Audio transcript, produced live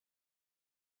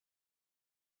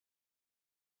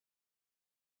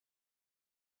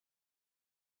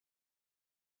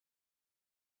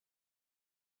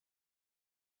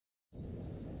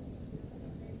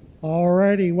All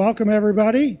righty, welcome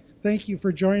everybody. Thank you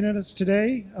for joining us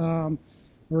today.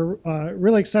 We're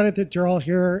really excited that you're all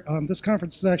here. This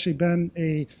conference has actually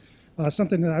been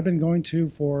something that I've been going to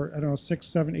for, I don't know, 6,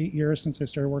 7, 8 years since I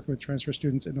started working with transfer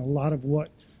students, and a lot of what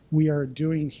we are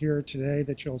doing here today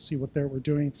that you'll see what we're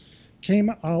doing came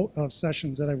out of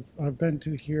sessions that I've been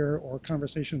to here or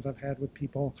conversations I've had with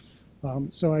people.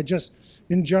 So I just,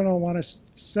 in general, want to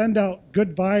send out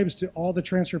good vibes to all the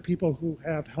transfer people who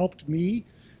have helped me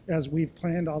as we've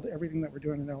planned everything that we're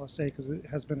doing in LSA, because it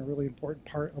has been a really important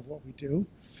part of what we do.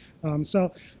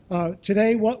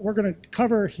 Today, what we're going to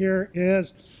cover here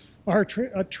is our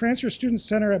transfer student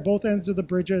center at both ends of the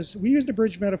bridges. We use the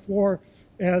bridge metaphor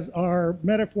as our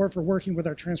metaphor for working with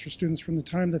our transfer students from the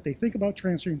time that they think about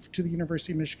transferring to the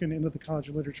University of Michigan into the College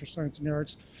of Literature, Science, and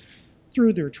Arts,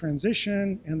 through their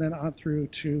transition, and then on through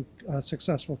to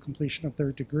successful completion of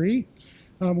their degree.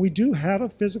 We do have a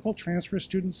physical transfer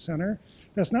student center.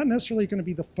 That's not necessarily going to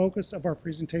be the focus of our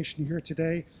presentation here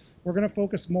today. We're going to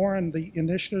focus more on the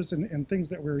initiatives and things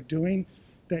that we're doing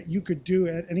that you could do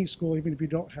at any school, even if you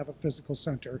don't have a physical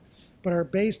center, but are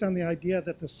based on the idea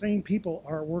that the same people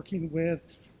are working with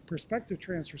prospective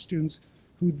transfer students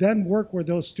who then work with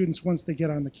those students once they get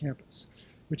on the campus,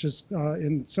 which is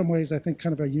in some ways, I think,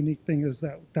 kind of a unique thing, is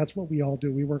that that's what we all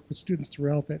do. We work with students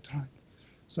throughout that time.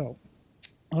 So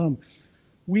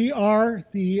we are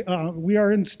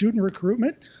in student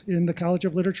recruitment in the College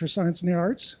of Literature, Science, and the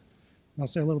Arts. I'll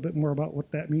say a little bit more about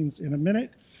what that means in a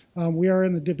minute. We are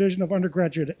in the Division of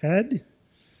Undergraduate Ed.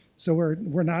 So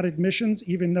we're not admissions,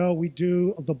 even though we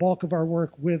do the bulk of our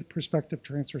work with prospective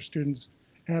transfer students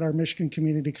at our Michigan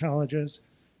community colleges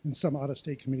and some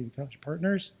out-of-state community college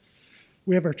partners.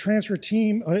 We have our transfer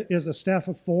team is a staff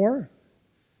of 4,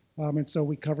 and so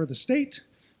we cover the state.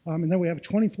 And then we have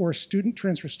 24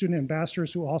 transfer student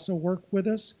ambassadors who also work with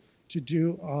us to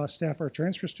do staff our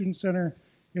transfer student center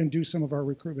and do some of our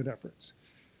recruitment efforts.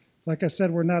 Like I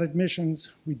said, we're not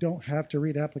admissions. We don't have to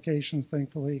read applications,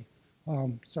 thankfully.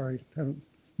 Sorry, I don't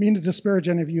mean to disparage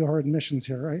any of you who are admissions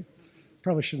here, right?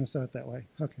 Probably shouldn't have said it that way.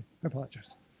 Okay, I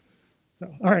apologize.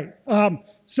 So, all right.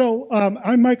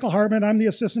 I'm Michael Hartman. I'm the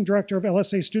Assistant Director of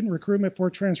LSA Student Recruitment for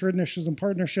Transfer Initiatives and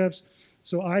Partnerships.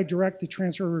 So I direct the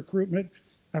transfer recruitment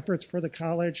efforts for the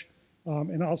college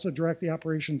and also direct the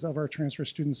operations of our Transfer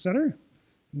Student Center.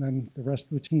 And then the rest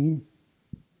of the team.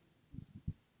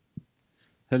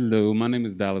 Hello, my name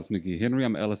is McGhee-Henry.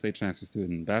 I'm an LSA Transfer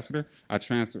Student Ambassador. I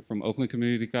transferred from Oakland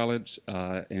Community College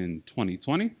in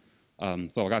 2020.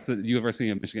 So I got to the University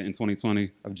of Michigan in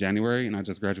 2020 of January, and I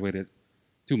just graduated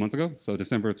 2 months ago, so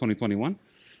December of 2021.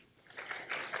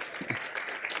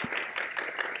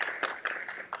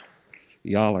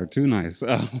 Y'all are too nice.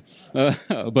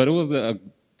 But it was a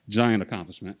giant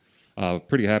accomplishment.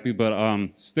 Pretty happy, but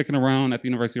sticking around at the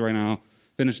university right now,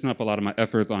 finishing up a lot of my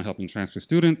efforts on helping transfer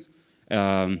students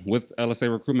with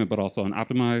LSA recruitment, but also on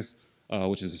Optimize,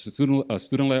 which is a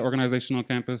student-led organization on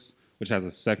campus, which has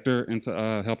a sector into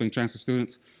helping transfer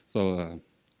students. So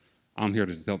I'm here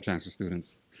to just help transfer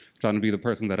students. Trying to be the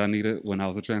person that I needed when I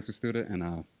was a transfer student, and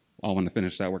I want to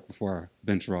finish that work before I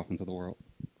venture off into the world.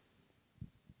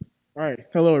 All right.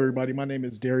 Hello, everybody. My name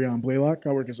is Darion Blalock.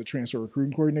 I work as a transfer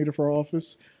recruiting coordinator for our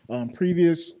office.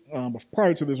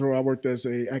 Prior to this role, I worked as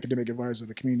an academic advisor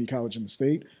at a community college in the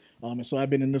state. And so I've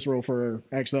been in this role for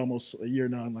actually almost a year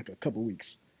now, in like a couple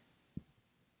weeks.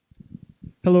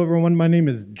 Hello, everyone. My name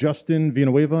is Justin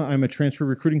Villanueva. I'm a transfer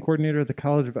recruiting coordinator at the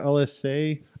College of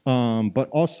LSA, but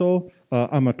also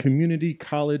I'm a community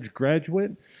college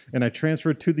graduate, and I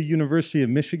transferred to the University of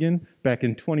Michigan back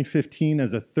in 2015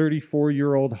 as a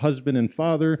 34-year-old husband and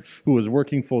father who was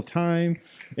working full-time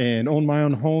and owned my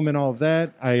own home and all of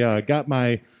that. I got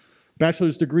my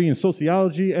bachelor's degree in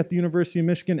sociology at the University of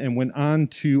Michigan and went on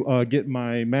to get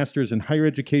my master's in higher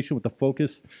education with a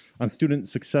focus on student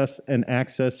success and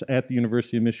access at the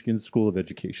University of Michigan School of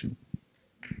Education.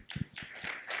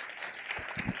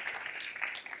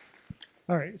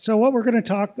 All right, so what we're going to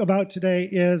talk about today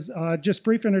is just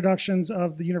brief introductions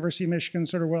of the University of Michigan,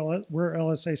 sort of where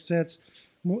LSA sits,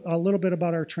 a little bit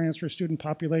about our transfer student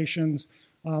populations,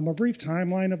 a brief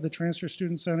timeline of the Transfer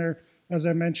Student Center. As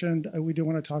I mentioned, we do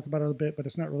want to talk about it a bit, but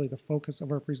it's not really the focus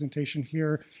of our presentation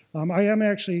here. I am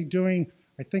actually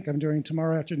I think I'm doing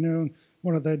tomorrow afternoon,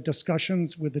 one of the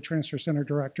discussions with the Transfer Center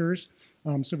directors.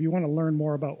 So if you want to learn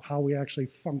more about how we actually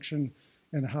function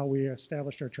and how we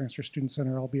established our Transfer Student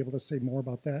Center, I'll be able to say more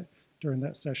about that during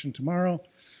that session tomorrow.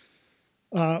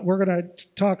 We're going to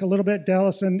talk a little bit,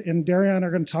 Dallas and Darion are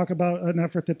going to talk about an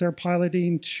effort that they're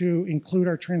piloting to include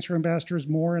our transfer ambassadors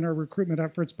more in our recruitment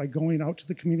efforts by going out to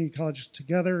the community colleges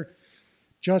together.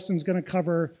 Justin's going to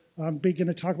cover begin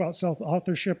to talk about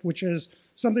self-authorship, which is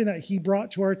something that he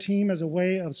brought to our team as a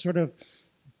way of sort of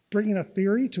bringing a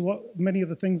theory to what many of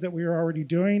the things that we are already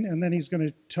doing, and then he's going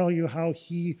to tell you how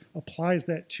he applies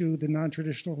that to the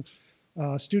non-traditional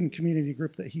student community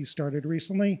group that he started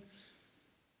recently.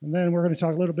 And then we're going to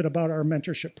talk a little bit about our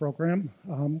mentorship program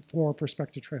for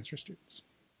prospective transfer students.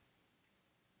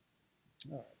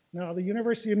 All right. Now, the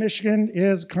University of Michigan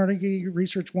is Carnegie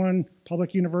Research One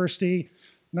public university,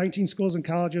 19 schools and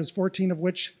colleges, 14 of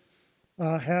which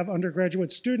have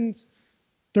undergraduate students,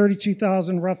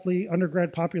 32,000 roughly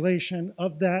undergrad population.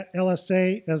 Of that,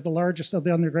 LSA as the largest of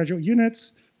the undergraduate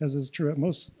units, as is true at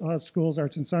most schools,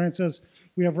 arts and sciences,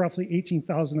 we have roughly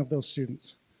 18,000 of those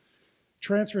students.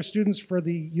 Transfer students for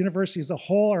the university as a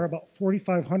whole are about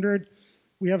 4,500.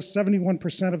 We have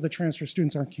 71% of the transfer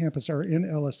students on campus are in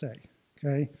LSA,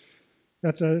 okay?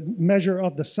 That's a measure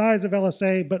of the size of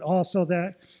LSA, but also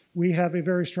that we have a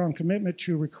very strong commitment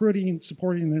to recruiting,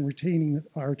 supporting, and retaining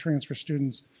our transfer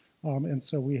students. And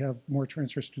so we have more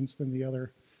transfer students than the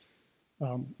other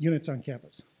units on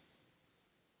campus.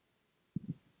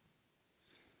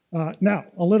 Now,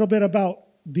 a little bit about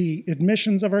the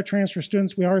admissions of our transfer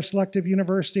students. We are a selective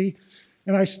university.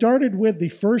 And I started with the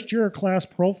first year class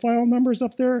profile numbers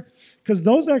up there, because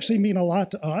those actually mean a lot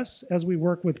to us as we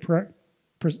work with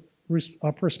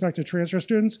prospective transfer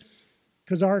students,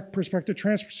 because our prospective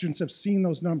transfer students have seen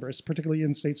those numbers, particularly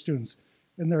in-state students,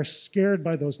 and they're scared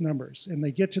by those numbers. And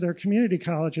they get to their community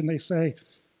college and they say,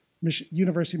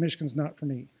 University of Michigan's not for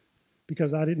me,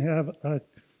 because I didn't have a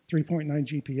 3.9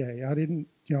 GPA.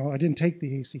 I didn't take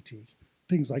the ACT,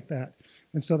 things like that.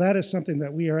 And so that is something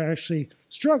that we are actually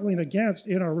struggling against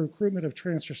in our recruitment of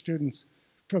transfer students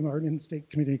from our in-state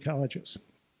community colleges.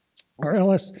 Our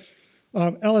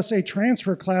LSA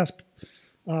transfer class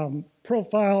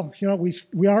profile,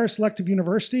 we are a selective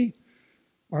university.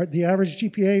 The average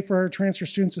GPA for our transfer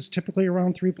students is typically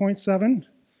around 3.7,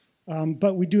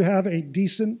 but we do have a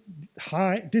decently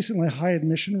high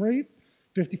admission rate,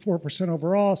 54%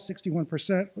 overall,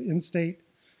 61% in-state.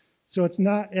 So it's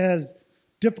not as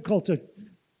difficult to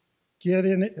get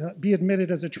in, be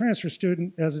admitted as a transfer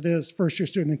student as it is first-year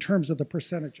student in terms of the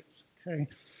percentages, okay?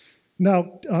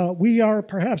 Now, we are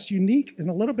perhaps unique in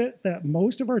a little bit that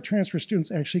most of our transfer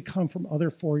students actually come from other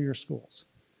four-year schools,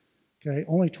 okay?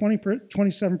 Only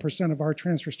 27% of our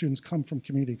transfer students come from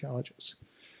community colleges.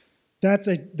 That's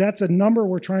a number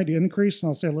we're trying to increase, and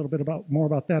I'll say a little bit more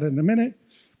about that in a minute,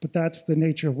 but that's the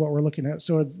nature of what we're looking at.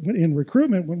 So in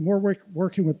recruitment, when we're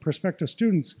working with prospective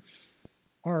students,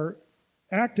 our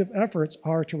active efforts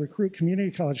are to recruit community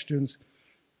college students,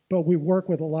 but we work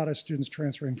with a lot of students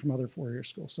transferring from other four-year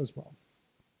schools as well.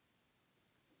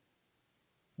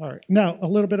 All right, now a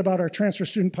little bit about our transfer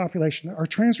student population. Our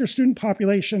transfer student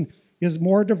population is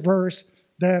more diverse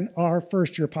than our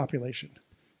first-year population,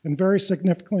 and very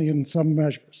significantly in some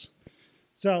measures.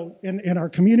 So in our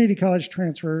community college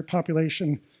transfer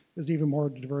population is even more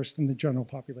diverse than the general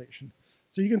population.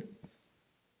 So you can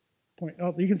point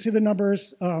out, you can see the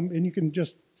numbers, and you can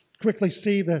just quickly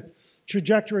see the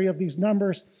trajectory of these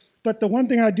numbers. But the one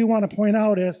thing I do want to point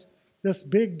out is this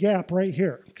big gap right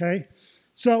here, okay?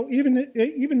 So even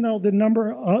though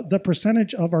the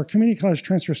percentage of our community college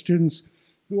transfer students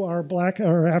who are Black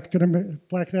or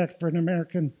Black and African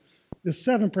American is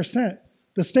 7%,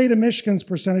 the state of Michigan's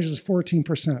percentage is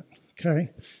 14%, okay?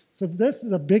 So this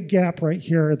is a big gap right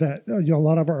here that a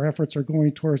lot of our efforts are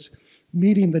going towards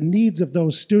meeting the needs of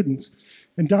those students.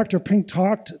 And Dr. Pink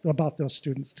talked about those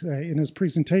students today in his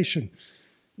presentation.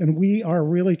 And we are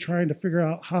really trying to figure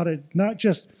out how to not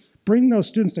just bring those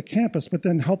students to campus, but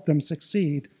then help them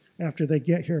succeed after they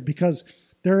get here, because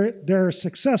their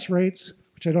success rates,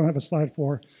 which I don't have a slide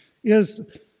for, is,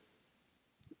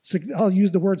 I'll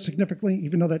use the word significantly,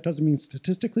 even though that doesn't mean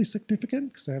statistically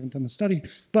significant, because I haven't done the study,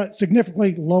 but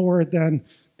significantly lower than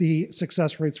the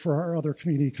success rates for our other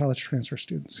community college transfer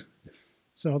students.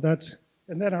 So that's,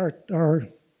 and then our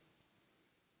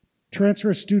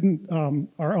transfer students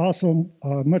are also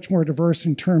much more diverse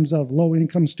in terms of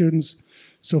low-income students.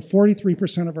 So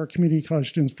 43% of our community college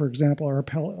students, for example, are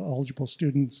Pell-eligible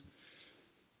students.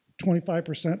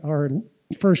 25% are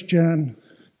first-gen.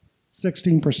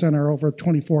 16% are over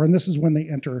 24, and this is when they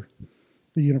enter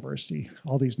the university,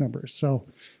 all these numbers. So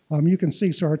you can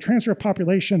see, so our transfer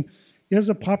population is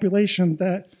a population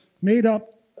that made up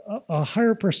a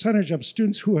higher percentage of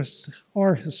students who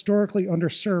are historically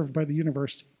underserved by the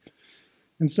university.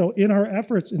 And so in our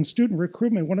efforts in student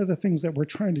recruitment, one of the things that we're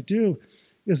trying to do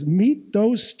is meet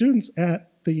those students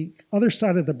at the other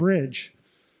side of the bridge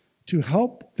to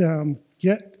help them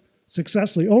get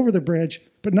successfully over the bridge,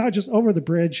 but not just over the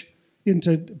bridge,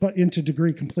 into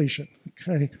degree completion,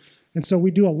 okay? And so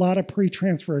we do a lot of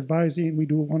pre-transfer advising. We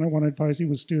do one-on-one advising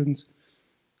with students,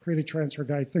 created transfer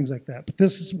guides, things like that. But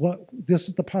this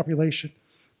is the population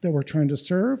that we're trying to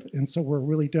serve, and so we're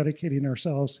really dedicating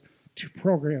ourselves to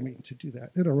programming to do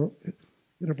that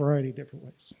in a variety of different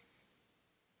ways.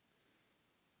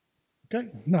 Okay,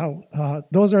 now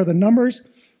those are the numbers.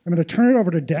 I'm going to turn it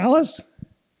over to Dallas.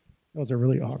 Those are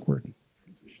really awkward.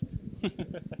 To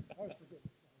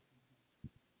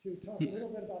talk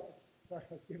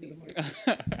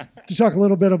a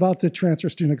little bit about the transfer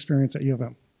student experience at U of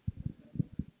M.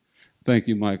 Thank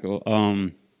you, Michael.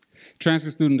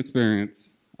 Transfer student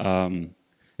experience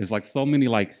is like so many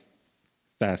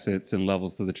facets and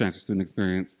levels to the transfer student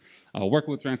experience.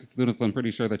 Working with transfer students, I'm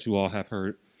pretty sure that you all have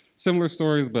heard similar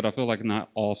stories, but I feel like not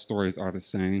all stories are the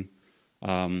same.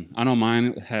 I know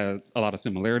mine had a lot of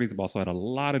similarities, but also had a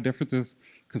lot of differences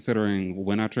considering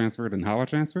when I transferred and how I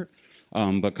transferred.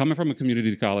 But coming from a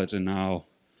community college and now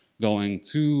going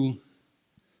to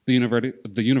the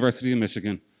University of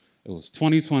Michigan, it was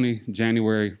 2020,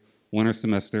 January, winter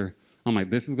semester. I'm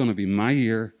like, this is going to be my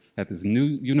year at this new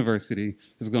university.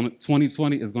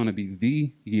 2020 is going to be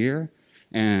the year.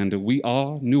 And we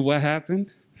all knew what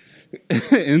happened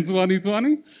in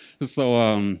 2020.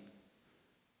 So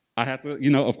I had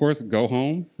to, of course, go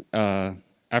home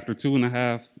after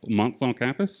 2.5 months on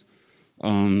campus.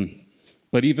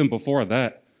 But even before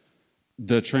that,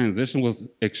 the transition was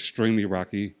extremely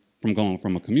rocky from going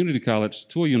from a community college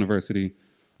to a university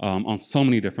on so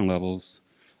many different levels.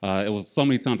 It was so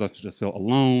many times I just felt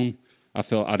alone. I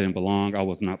felt I didn't belong. I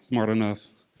was not smart enough.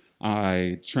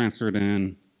 I transferred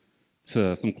in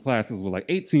to some classes with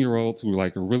 18-year-olds who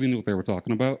really knew what they were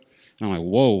talking about. And I'm like,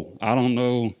 whoa, I don't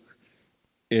know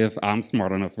if I'm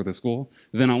smart enough for this school.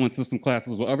 Then I went to some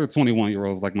classes with other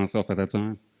 21-year-olds like myself at that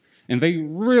time. And they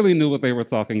really knew what they were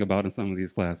talking about in some of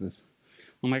these classes.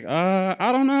 I'm like,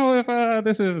 I don't know if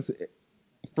this is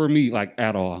for me,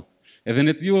 at all. And then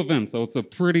it's U of M, so it's a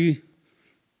pretty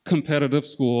competitive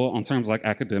school on terms like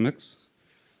academics.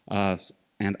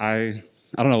 And I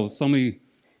don't know, so many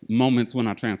moments when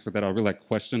I transferred that I really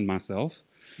questioned myself.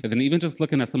 And then even just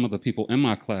looking at some of the people in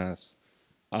my class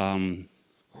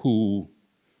who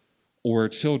were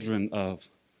children of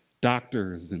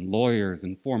doctors and lawyers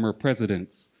and former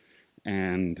presidents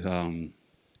and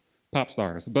pop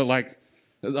stars. But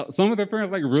some of their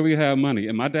parents really have money.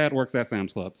 And my dad works at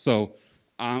Sam's Club. So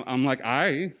I'm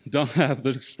I don't have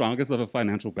the strongest of a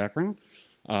financial background.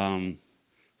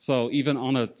 So even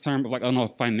on a term of on a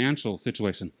financial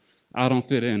situation, I don't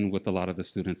fit in with a lot of the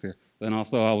students here. Then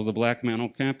also I was a black man on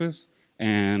campus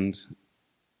and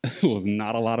it was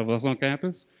not a lot of us on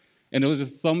campus. And it was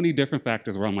just so many different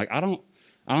factors where I'm I don't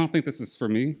think this is for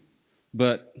me.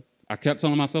 But I kept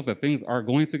telling myself that things are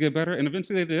going to get better, and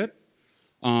eventually they did.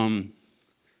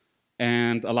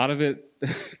 And a lot of it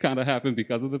kind of happened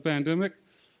because of the pandemic.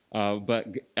 But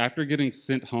after getting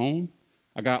sent home,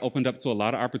 I got opened up to a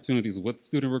lot of opportunities with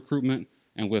student recruitment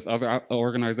and with other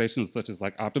organizations such as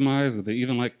Optimize.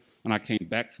 Even when I came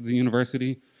back to the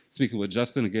university, speaking with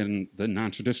Justin, again, the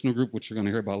non-traditional group, which you're going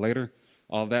to hear about later,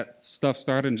 all that stuff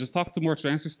started. And just talking to more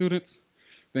transfer students,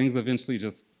 things eventually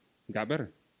just got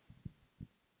better.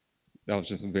 That was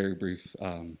just a very brief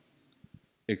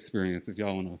experience. If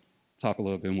y'all want to talk a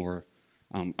little bit more,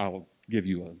 I'll give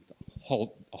you a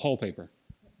whole paper.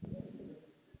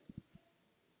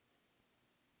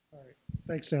 All right,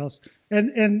 thanks, Dallas.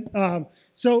 And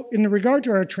so in regard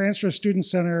to our Transfer Student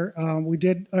Center, we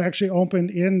did actually open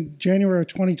in January of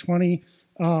 2020.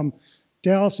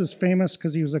 Dallas is famous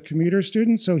because he was a commuter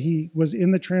student, so he was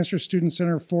in the Transfer Student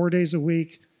Center 4 days a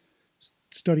week.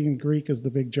 Studying Greek is the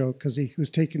big joke because he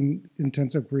was taking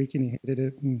intensive Greek and he hated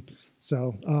it. And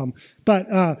so,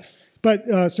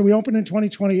 so we opened in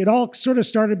 2020. It all sort of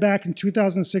started back in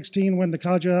 2016 when the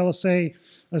College of LSA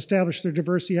established their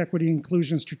Diversity, Equity,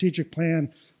 Inclusion Strategic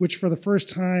Plan, which for the first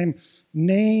time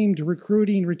named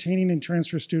recruiting, retaining, and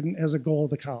transfer student as a goal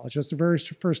of the college. That's the very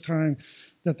first time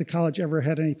that the college ever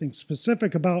had anything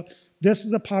specific about this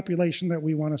is a population that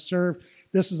we want to serve.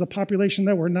 This is a population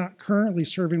that we're not currently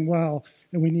serving well,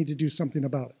 and we need to do something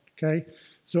about it, okay?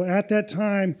 So at that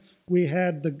time, we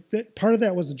had part of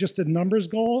that was just a numbers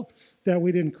goal, that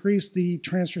we'd increase the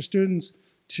transfer students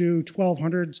to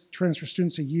 1,200 transfer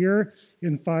students a year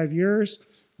in 5 years.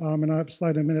 And I'll have a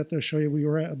slide in a minute to show you we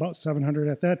were at about 700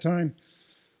 at that time.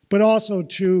 But also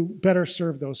to better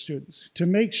serve those students, to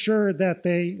make sure that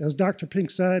they, as Dr. Pink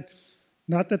said,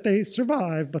 not that they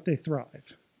survive, but they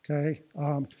thrive, okay?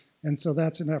 And so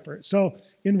that's an effort. So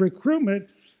in recruitment,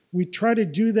 we try to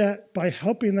do that by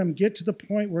helping them get to the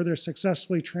point where they're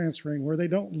successfully transferring, where they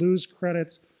don't lose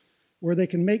credits where they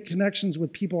can make connections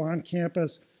with people on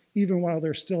campus even while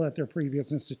they're still at their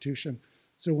previous institution.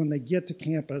 So when they get to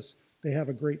campus, they have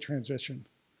a great transition.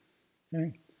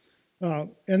 Okay?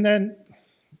 And then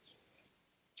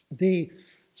the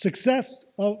success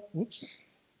of,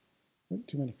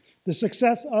 the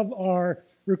success of our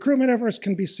recruitment efforts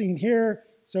can be seen here.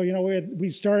 So, you know, we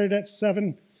started at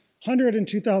 700 in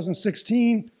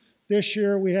 2016. This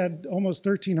year we had almost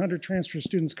 1,300 transfer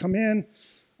students come in.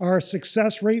 Our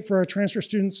success rate for our transfer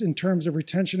students in terms of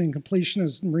retention and completion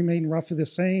has remained roughly the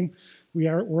same.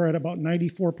 We're at about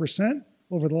 94%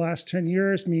 over the last 10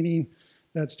 years, meaning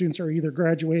that students are either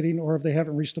graduating or if they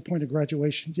haven't reached the point of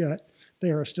graduation yet, they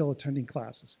are still attending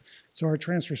classes. So our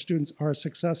transfer students are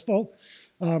successful.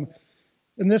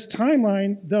 In this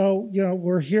timeline, though, you know,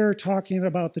 we're here talking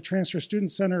about the Transfer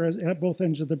Student Center at both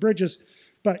ends of the bridges,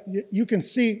 but you can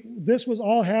see this was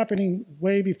all happening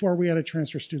way before we had a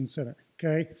Transfer Student Center,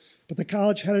 okay? But the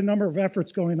college had a number of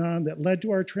efforts going on that led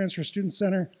to our Transfer Student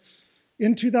Center.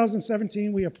 In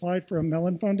 2017, we applied for a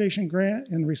Mellon Foundation grant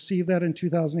and received that in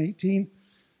 2018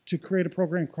 to create a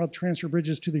program called Transfer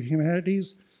Bridges to the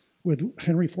Humanities with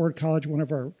Henry Ford College, one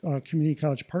of our community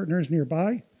college partners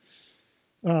nearby.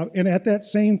 And at that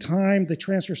same time, the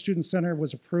Transfer Student Center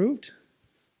was approved.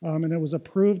 And it was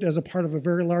approved as a part of a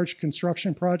very large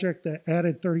construction project that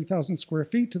added 30,000 square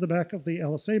feet to the back of the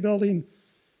LSA building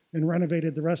and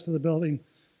renovated the rest of the building,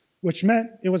 which meant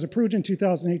it was approved in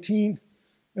 2018,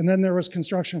 and then there was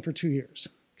construction for 2 years,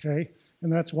 okay?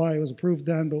 And that's why it was approved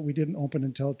then, but we didn't open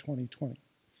until 2020.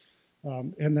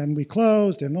 And then we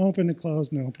closed and opened and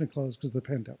closed and opened and closed because of the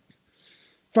pandemic.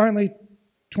 Finally,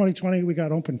 2020, we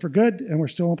got open for good, and we're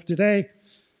still open today.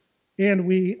 And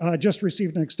we just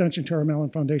received an extension to our Mellon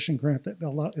Foundation grant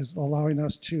that is allowing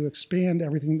us to expand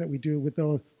everything that we do with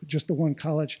just the one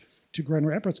college to Grand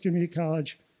Rapids Community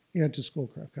College and to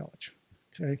Schoolcraft College,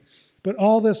 okay? But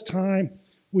all this time,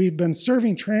 we've been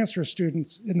serving transfer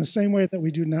students in the same way that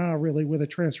we do now, really, with a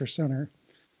transfer center,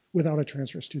 without a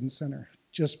transfer student center,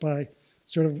 just by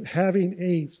sort of having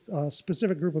a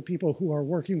specific group of people who are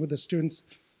working with the students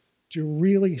to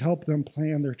really help them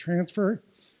plan their transfer,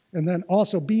 and then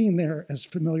also being there as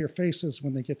familiar faces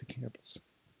when they get to campus.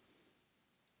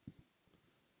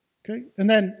 Okay, and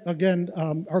then again,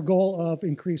 our goal of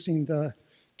increasing the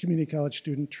community college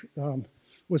student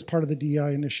was part of the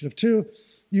DEI initiative too.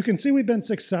 You can see we've been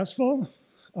successful.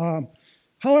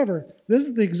 However, this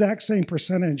is the exact same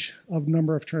percentage of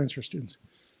number of transfer students.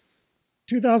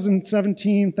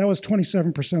 2017, that was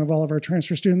 27% of all of our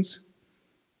transfer students.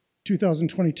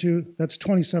 2022, that's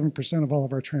 27% of all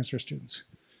of our transfer students.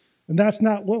 And that's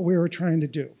not what we were trying to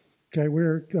do. Okay,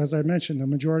 as I mentioned, the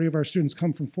majority of our students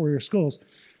come from four-year schools.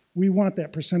 We want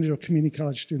that percentage of community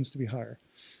college students to be higher.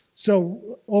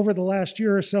 So over the last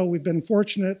year or so, we've been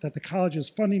fortunate that the college is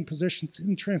funding positions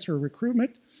in transfer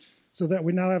recruitment so that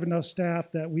we now have enough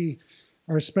staff that we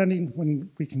are spending, when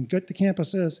we can get to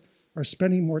campuses, are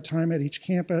spending more time at each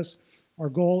campus. Our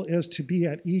goal is to be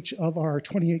at each of our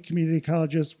 28 community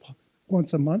colleges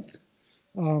once a month,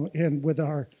 and with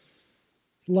our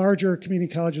larger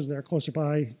community colleges that are closer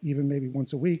by, even maybe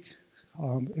once a week.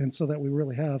 And so that we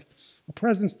really have a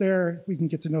presence there, we can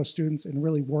get to know students and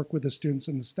really work with the students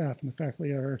and the staff and the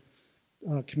faculty at our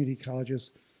community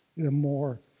colleges in a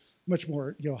much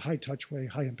more high-touch way,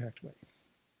 high-impact way.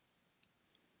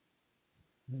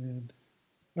 And,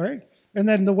 all right, and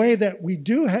then the way that we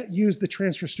do use the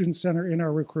Transfer Student Center in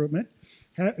our recruitment,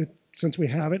 since we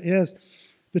have it, is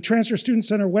the Transfer Student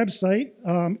Center website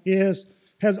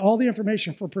has all the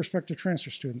information for prospective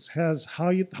transfer students, has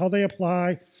how they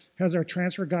apply, has our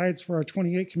transfer guides for our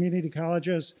 28 community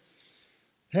colleges,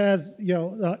 has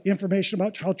information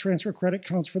about how transfer credit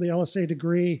counts for the LSA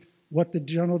degree, what the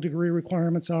general degree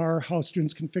requirements are, how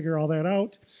students can figure all that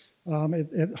out.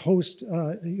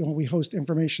 We host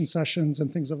information sessions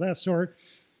and things of that sort.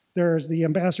 There's the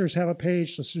ambassadors have a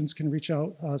page, so students can reach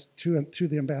out to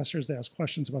the ambassadors to ask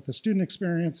questions about the student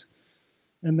experience.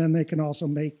 And then they can also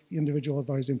make individual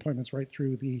advising appointments right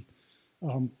through the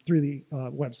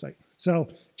website. So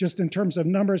just in terms of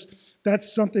numbers,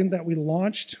 that's something that we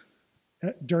launched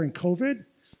during COVID,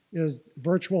 is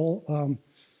virtual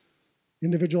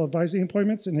individual advising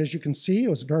appointments. And as you can see, it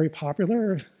was very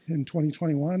popular. In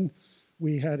 2021,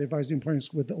 we had advising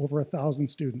appointments with over 1,000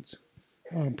 students,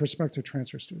 prospective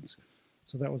transfer students.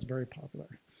 So that was very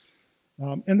popular.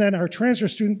 And then our transfer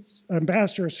students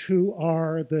ambassadors, who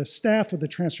are the staff of the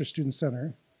Transfer Student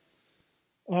Center,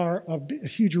 are a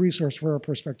huge resource for our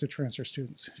prospective transfer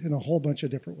students in a whole bunch of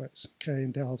different ways. Okay,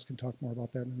 and Dallas can talk more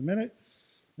about that in a minute.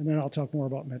 And then I'll talk more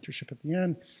about mentorship at the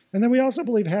end. And then we also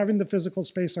believe having the physical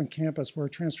space on campus where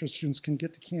transfer students can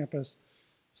get to campus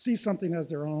see something as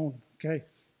their own, okay,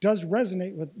 does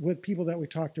resonate with people that we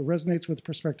talk to, resonates with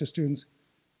prospective students,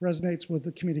 resonates with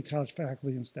the community college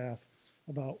faculty and staff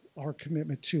about our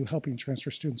commitment to helping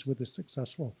transfer students with a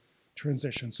successful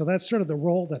transition. So that's sort of the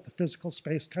role that the physical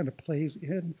space kind of plays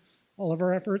in all of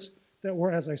our efforts that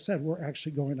we're, as I said, we're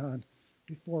actually going on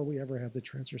before we ever had the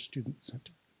Transfer Student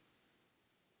Center.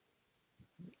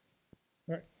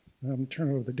 All right, I'm going to turn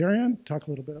it over to Darion, talk a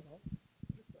little bit about.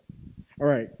 All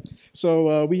right,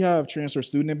 so we have transfer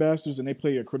student ambassadors, and they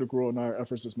play a critical role in our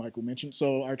efforts, as Michael mentioned.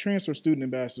 So our transfer student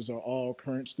ambassadors are all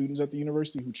current students at the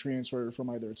university who transferred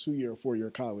from either a 2-year or 4-year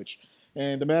college.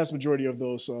 And the vast majority of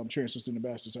those transfer student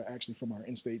ambassadors are actually from our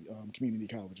in-state community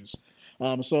colleges.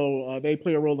 So they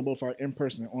play a role in both our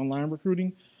in-person and online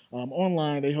recruiting.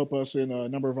 Online, they help us in a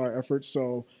number of our efforts.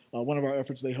 So one of our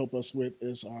efforts they help us with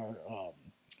is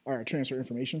our transfer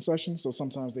information sessions. So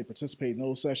sometimes they participate in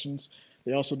those sessions.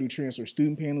 They also do transfer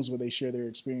student panels where they share their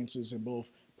experiences in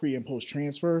both pre and post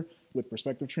transfer with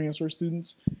prospective transfer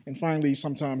students. And finally,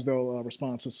 sometimes they'll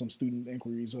respond to some student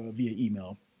inquiries via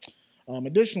email.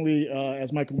 Additionally,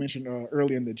 as Michael mentioned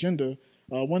early in the agenda,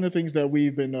 one of the things that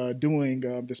we've been doing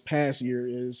this past year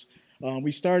is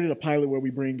we started a pilot where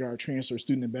we bring our transfer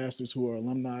student ambassadors who are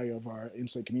alumni of our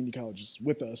in-state community colleges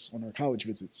with us on our college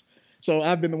visits. So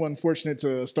I've been the one fortunate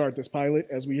to start this pilot,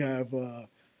 as we have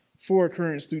 4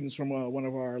 current students from one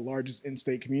of our largest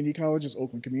in-state community colleges,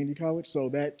 Oakland Community College. So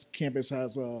that campus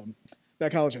has,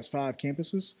 that college has 5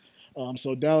 campuses.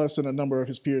 So Dallas and a number of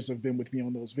his peers have been with me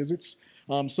on those visits.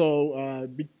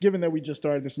 Given that we just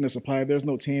started this in this pilot, there's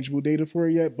no tangible data for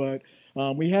it yet, but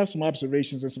we have some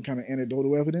observations and some kind of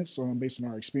anecdotal evidence based on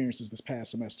our experiences this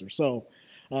past semester. So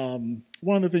one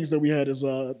of the things that we had is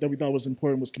that we thought was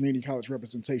important was community college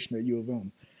representation at U of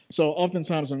M. So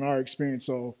oftentimes in our experience,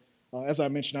 as I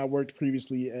mentioned, I worked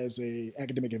previously as an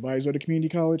academic advisor at a community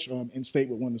college in state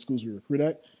with one of the schools we recruit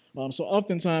at. So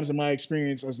oftentimes in my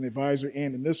experience as an advisor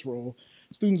and in this role,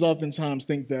 students oftentimes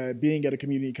think that being at a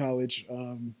community college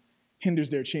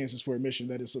hinders their chances for admission,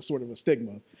 that it's a sort of a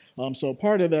stigma. So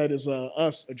part of that is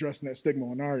us addressing that stigma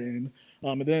on our end,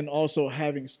 and then also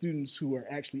having students who are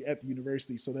actually at the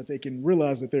university so that they can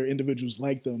realize that there are individuals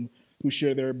like them who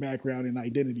share their background and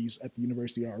identities at the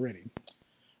university already.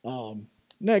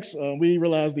 Next, we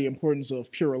realize the importance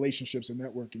of peer relationships and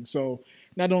networking. So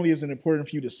not only is it important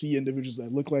for you to see individuals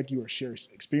that look like you or share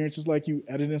experiences like you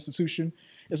at an institution,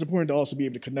 it's important to also be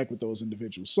able to connect with those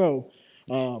individuals. So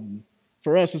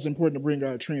for us, it's important to bring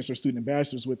our transfer student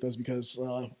ambassadors with us because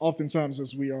oftentimes,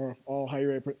 as we are all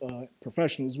higher ed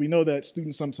professionals, we know that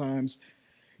students sometimes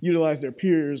utilize their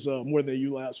peers more than they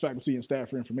utilize faculty and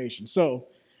staff for information. So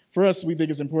for us, we think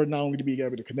it's important not only to be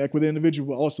able to connect with an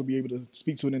individual, but also be able to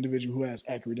speak to an individual who has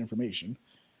accurate information.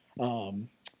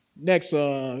 Next,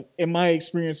 in my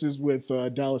experiences with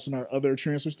Dallas and our other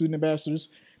transfer student ambassadors,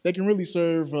 they can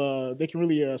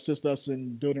really assist us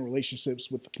in building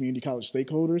relationships with community college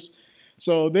stakeholders.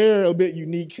 So they're a bit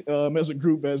unique as a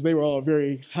group, as they were all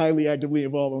very highly actively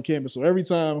involved on campus. So every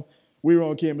time we were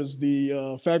on campus,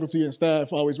 the faculty and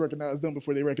staff always recognized them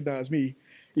before they recognized me,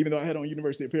 even though I had on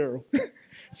university apparel.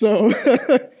 So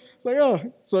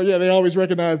yeah, they always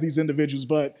recognize these individuals,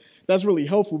 but that's really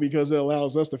helpful because it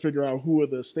allows us to figure out who are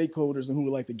the stakeholders and who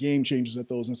are like the game changers at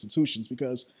those institutions.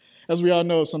 Because as we all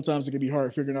know, sometimes it can be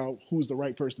hard figuring out who's the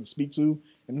right person to speak to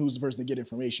and who's the person to get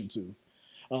information to.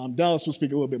 Dallas will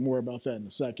speak a little bit more about that in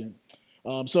a second.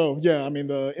 So yeah, I mean,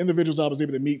 the individuals I was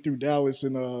able to meet through Dallas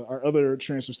and our other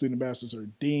transfer student ambassadors are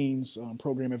deans,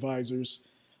 program advisors,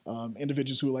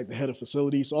 individuals who are like the head of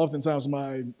facilities. So oftentimes in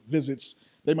my visits,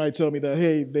 they might tell me that,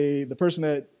 hey, the person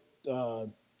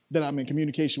that I'm in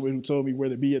communication with who told me where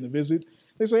to be in the visit,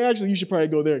 they say, actually, you should probably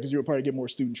go there because you'll probably get more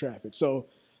student traffic. So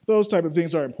those type of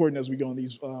things are important as we go on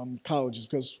these colleges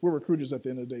because we're recruiters at the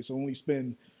end of the day, so we only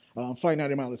spend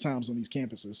finite amount of times on these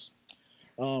campuses.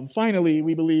 Finally,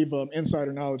 we believe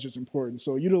insider knowledge is important.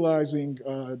 So utilizing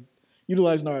our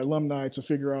alumni to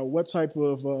figure out what type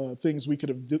of things we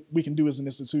can do as an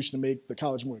institution to make the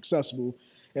college more accessible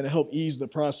and to help ease the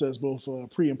process both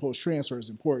pre and post transfer is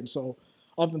important. So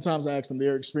oftentimes I ask them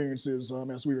their experiences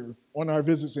as we were on our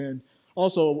visits and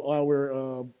also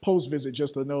our post visit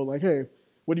just to know like, hey,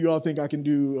 what do you all think I can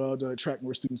do to attract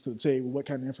more students to the table? What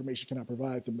kind of information can I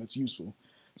provide them that's useful?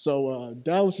 So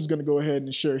Dallas is going to go ahead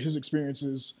and share his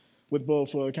experiences with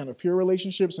both kind of peer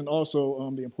relationships and also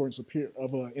the importance of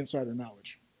insider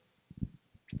knowledge.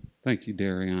 Thank you,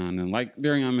 Darion. And like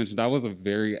Darion mentioned, I was a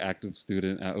very active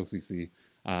student at OCC.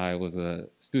 I was a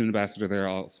student ambassador there.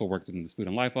 I also worked in the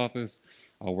student life office.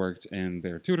 I worked in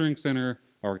their tutoring center.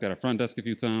 I worked at a front desk a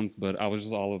few times, but I was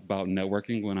just all about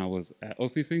networking when I was at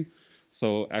OCC.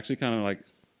 So actually kind of like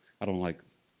I don't like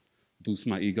boost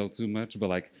my ego too much, but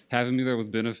like having me there was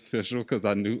beneficial because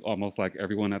I knew almost like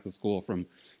everyone at the school from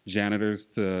janitors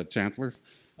to chancellors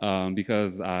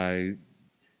because I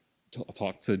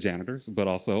talk to janitors, but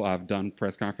also I've done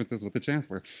press conferences with the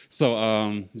chancellor.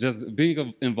 So just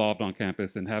being involved on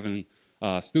campus and having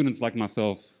students like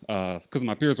myself, because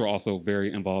my peers were also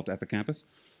very involved at the campus,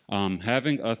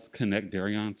 having us connect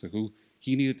Darion to who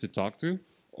he needed to talk to,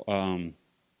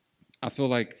 I feel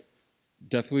like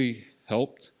definitely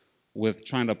helped with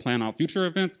trying to plan out future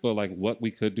events, but like what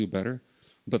we could do better.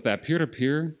 But that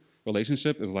peer-to-peer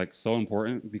relationship is like so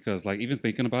important because like even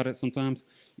thinking about it, sometimes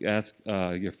you ask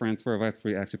your friends for advice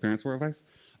before you ask your parents for advice.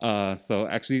 So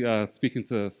actually speaking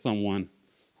to someone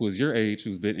who is your age,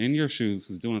 who's been in your shoes,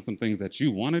 who's doing some things that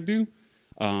you want to do,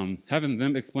 having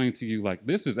them explain to you like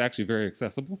this is actually very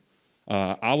accessible.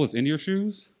 I was in your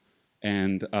shoes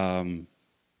and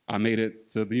I made it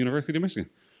to the University of Michigan.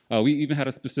 We even had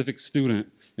a specific student,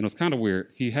 and it was kind of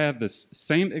weird. He had this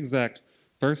same exact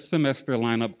first semester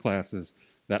lineup classes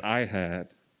that I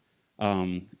had,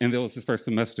 and it was his first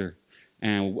semester.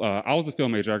 And I was a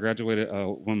film major. I graduated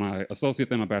with my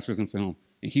associate and my bachelor's in film,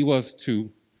 and he was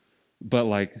too. But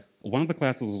like one of the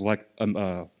classes was like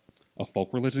a folk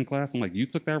religion class. I'm like, you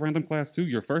took that random class too,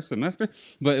 your first semester?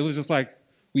 But it was just like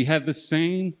we had the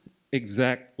same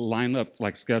exact lineup,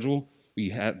 like schedule. We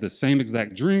had the same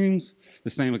exact dreams, the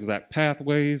same exact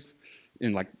pathways,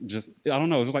 and like just I don't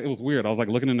know. It was just like it was weird. I was like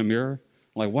looking in the mirror,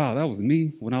 like wow, that was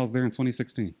me when I was there in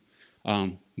 2016.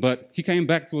 But he came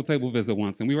back to a table visit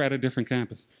once, and we were at a different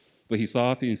campus. But he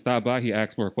saw us. He stopped by. He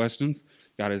asked more questions.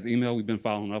 Got his email. We've been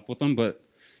following up with him. But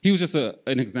he was just an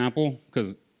example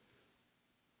because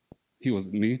he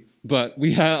was me. But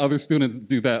we had other students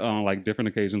do that on like different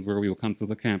occasions where we would come to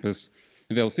the campus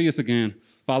and they'll see us again,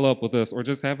 follow up with us, or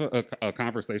just have a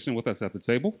conversation with us at the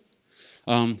table.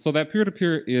 So that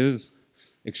peer-to-peer is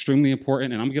extremely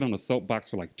important, and I'm gonna get on the soapbox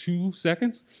for like 2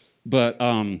 seconds. But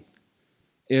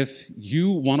if you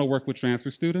wanna work with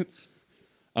transfer students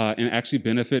and actually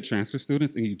benefit transfer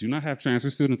students, and you do not have transfer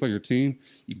students on your team,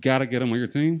 you gotta get them on your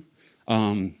team.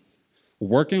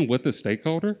 Working with the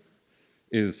stakeholder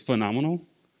is phenomenal.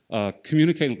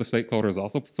 Communicating with the stakeholder is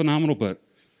also phenomenal, but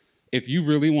if you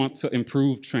really want to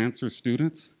improve transfer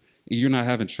students, and you're not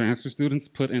having transfer students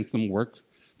put in some work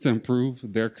to improve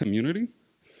their community,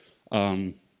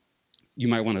 you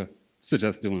might want to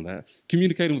suggest doing that.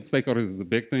 Communicating with stakeholders is a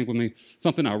big thing with me,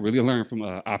 something I really learned from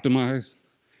Optimize.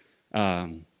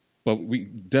 But we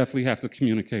definitely have to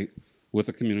communicate with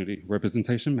the community.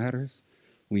 Representation matters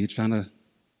when you're trying to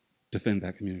defend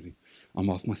that community. I'm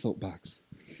off my soapbox.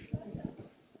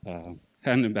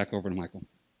 Handing it back over to Michael.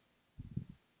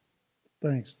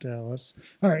 Thanks, Dallas.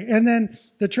 All right, and then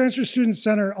the Transfer Student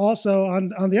Center also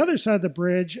on the other side of the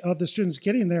bridge of the students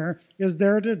getting there is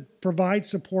there to provide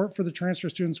support for the transfer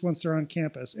students once they're on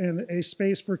campus and a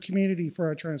space for community for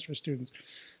our transfer students.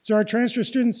 So our Transfer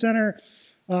Student Center,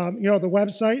 the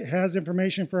website has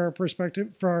information for our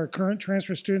perspective, for our current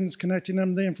transfer students, connecting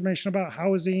them to the information about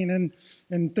housing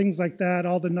and things like that,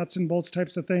 all the nuts and bolts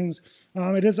types of things.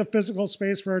 It is a physical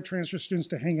space for our transfer students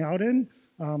to hang out in.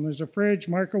 There's a fridge,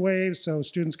 microwave, so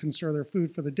students can store their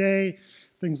food for the day,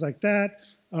 things like that.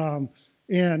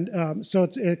 So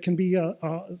it can be a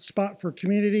spot for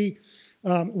community.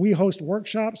 We host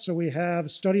workshops, so we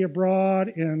have study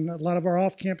abroad and a lot of our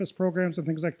off-campus programs and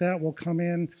things like that will come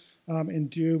in and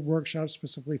do workshops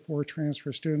specifically for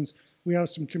transfer students. We have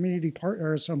some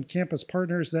some campus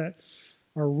partners that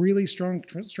are really strong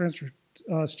transfer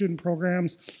student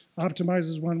programs. Optimize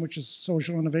is one, which is a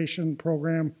social innovation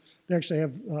program. They actually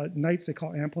have nights they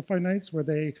call Amplify Nights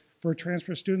for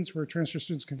transfer students where transfer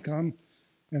students can come.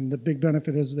 And the big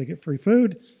benefit is they get free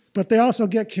food, but they also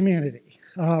get community.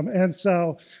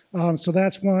 So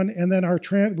that's one. And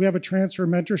then we have a transfer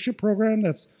mentorship program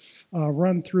that's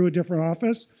run through a different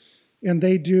office. And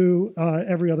they do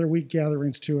every other week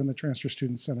gatherings too in the Transfer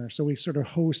Student Center. So we sort of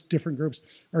host different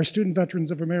groups. Our Student Veterans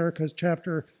of America's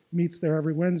chapter meets there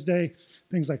every Wednesday,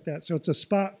 things like that. So it's a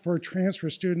spot for transfer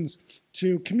students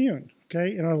to commune,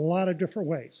 okay, in a lot of different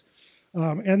ways.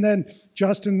 And then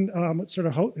Justin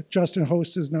Justin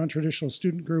hosts his non-traditional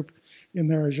student group in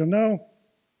there, as you'll know,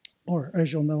 or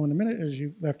as you'll know in a minute,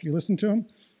 after you listen to him.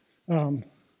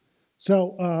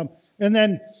 And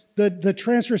then the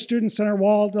Transfer Student Center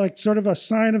wall, like sort of a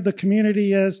sign of the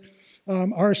community is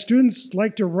our students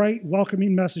like to write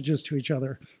welcoming messages to each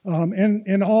other.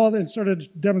 And all that sort of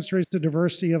demonstrates the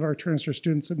diversity of our transfer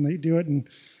students, and they do it in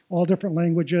all different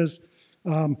languages.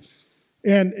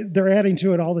 And they're adding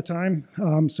to it all the time,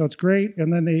 so it's great.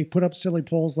 And then they put up silly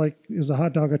polls like, is a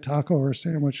hot dog a taco or a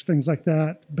sandwich, things like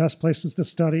that, best places to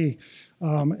study.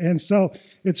 And so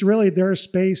it's really their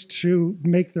space to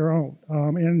make their own.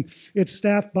 And it's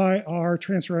staffed by our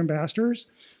transfer ambassadors.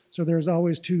 So there's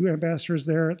always 2 ambassadors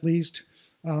there at least.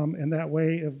 And that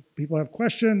way, if people have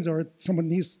questions or someone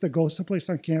needs to go someplace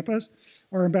on campus,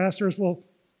 our ambassadors will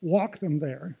walk them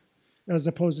there as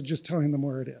opposed to just telling them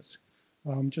where it is.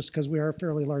 Just because we are a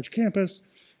fairly large campus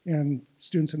and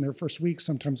students in their first week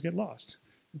sometimes get lost.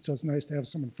 And so it's nice to have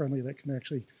someone friendly that can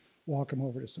actually walk them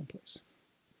over to someplace.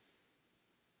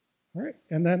 All right,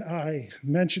 and then I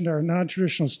mentioned our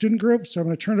non-traditional student group, so I'm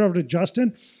going to turn it over to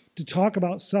Justin to talk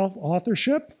about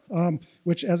self-authorship,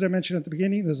 which, as I mentioned at the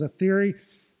beginning, is a theory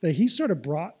that he sort of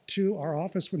brought to our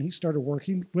office when he started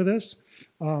working with us,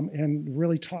 and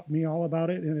really taught me all about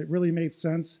it, and it really made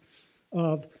sense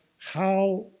of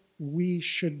how we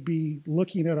should be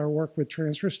looking at our work with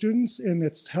transfer students, and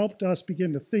it's helped us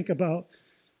begin to think about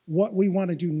what we want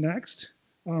to do next,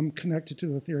 connected to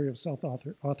the theory of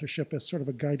self-authorship as sort of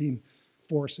a guiding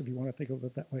force, if you want to think of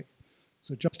it that way.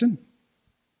 So, Justin?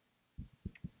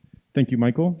 Thank you,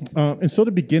 Michael. And so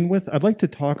to begin with, I'd like to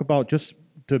talk about, just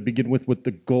to begin with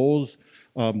the goals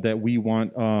that we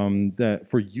want that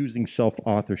for using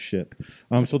self-authorship.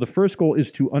 So the first goal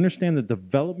is to understand the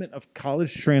development of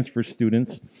college transfer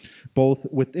students, both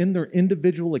within their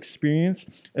individual experience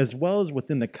as well as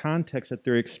within the context that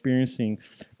they're experiencing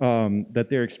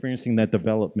that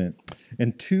development.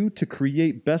 And 2, to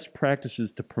create best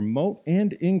practices to promote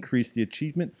and increase the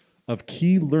achievement of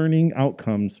key learning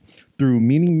outcomes through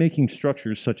meaning-making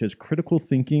structures such as critical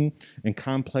thinking and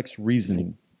complex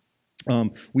reasoning.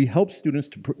 We help students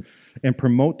and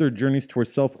promote their journeys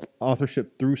towards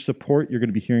self-authorship through support. You're going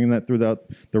to be hearing that throughout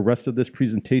the rest of this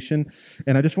presentation.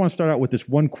 And I just want to start out with this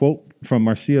one quote from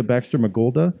Marcia Baxter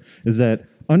Magolda, is that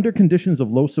under conditions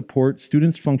of low support,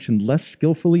 students function less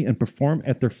skillfully and perform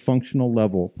at their functional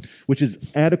level, which is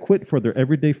adequate for their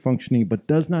everyday functioning, but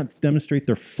does not demonstrate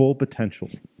their full potential.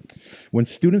 When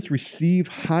students receive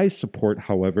high support,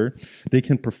 however, they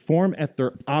can perform at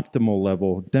their optimal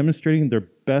level, demonstrating their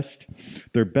best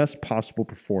possible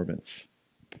performance.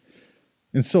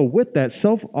 And so with that,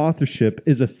 self-authorship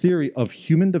is a theory of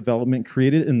human development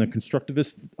created in the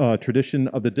constructivist tradition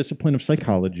of the discipline of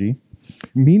psychology.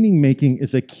 Meaning-making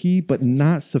is a key but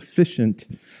not sufficient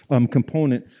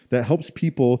component that helps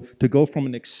people to go from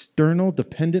an external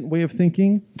dependent way of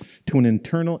thinking to an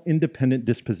internal independent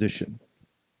disposition.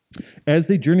 As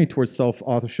they journey towards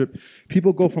self-authorship,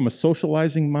 people go from a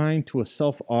socializing mind to a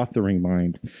self-authoring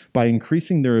mind by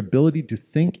increasing their ability to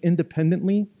think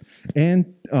independently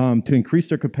and to increase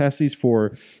their capacities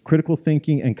for critical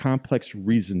thinking and complex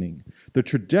reasoning. The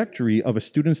trajectory of a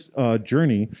student's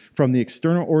journey from the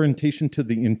external orientation to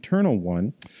the internal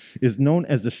one is known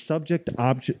as the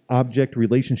subject-object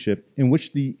relationship, in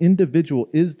which the individual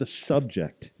is the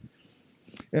subject.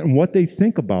 And what they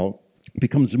think about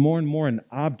becomes more and more an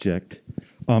object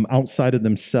outside of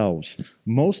themselves.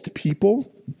 Most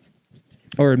people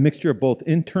are a mixture of both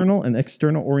internal and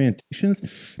external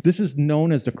orientations. This is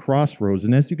known as the crossroads.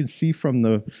 And as you can see from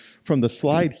the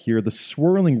slide here, the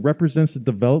swirling represents the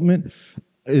development.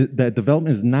 That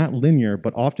development is not linear,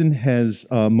 but often has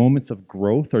moments of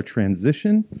growth or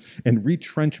transition and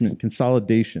retrenchment,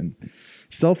 consolidation.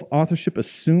 Self-authorship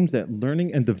assumes that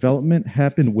learning and development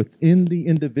happen within the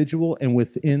individual and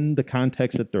within the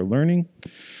context that they're learning.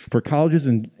 For colleges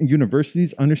and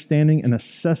universities, understanding and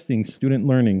assessing student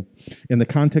learning in the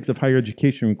context of higher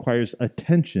education requires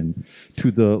attention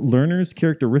to the learner's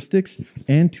characteristics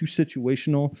and to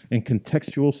situational and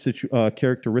contextual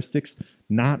characteristics,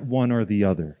 not one or the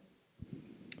other.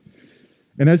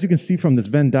 And as you can see from this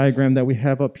Venn diagram that we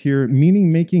have up here,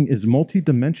 meaning making is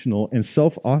multidimensional, and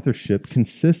self-authorship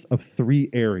consists of 3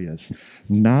 areas: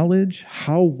 knowledge,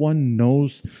 how one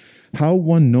knows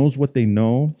what they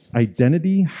know;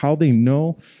 identity, how they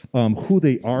know who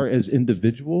they are as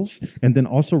individuals; and then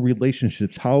also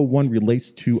relationships, how one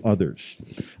relates to others.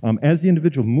 As the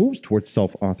individual moves towards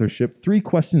self-authorship, 3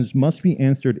 questions must be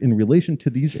answered in relation to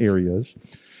these areas,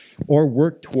 or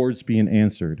work towards being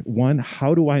answered. 1,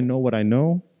 how do I know what I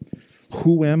know?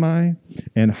 Who am I?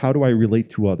 And how do I relate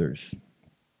to others?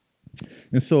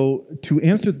 And so to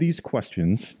answer these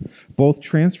questions, both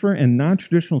transfer and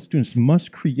non-traditional students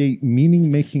must create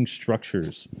meaning-making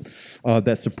structures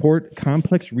that support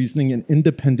complex reasoning and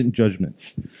independent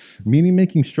judgments.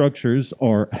 Meaning-making structures,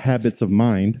 or habits of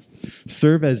mind,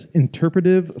 serve as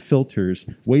interpretive filters,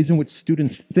 ways in which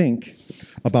students think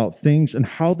about things and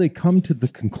how they come to the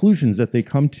conclusions that they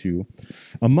come to.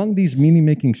 Among these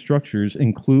meaning-making structures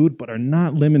include, but are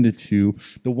not limited to,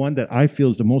 the one that I feel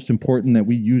is the most important that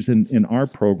we use in our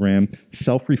program,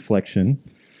 self-reflection,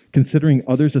 considering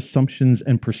others' assumptions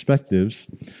and perspectives,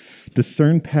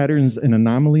 discern patterns and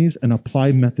anomalies, and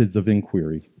apply methods of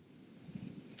inquiry.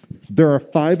 There are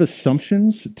 5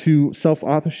 assumptions to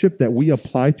self-authorship that we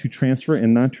apply to transfer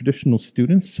and non-traditional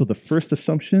students. So the first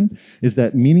assumption is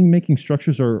that meaning-making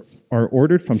structures are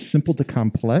ordered from simple to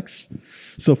complex.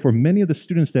 So for many of the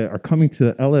students that are coming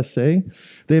to LSA,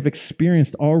 they have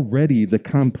experienced already the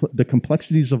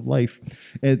complexities of life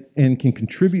and can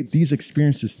contribute these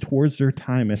experiences towards their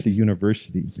time at the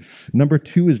university. Number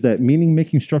 2 is that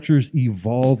meaning-making structures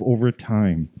evolve over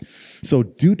time. So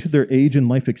due to their age and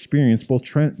life experience, both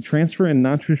transfer and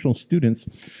non-traditional students,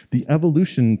 the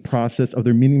evolution process of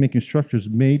their meaning-making structures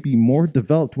may be more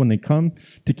developed when they come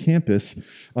to campus,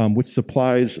 which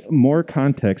supplies more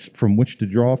context from which to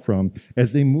draw from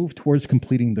as they move towards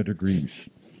completing their degrees.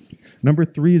 Number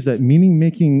 3 is that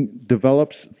meaning-making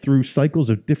develops through cycles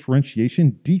of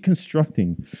differentiation,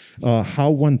 deconstructing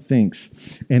how one thinks,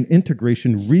 and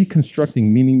integration,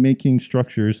 reconstructing meaning-making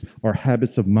structures or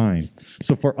habits of mind.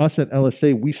 So for us at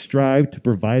LSA, we strive to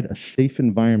provide a safe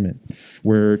environment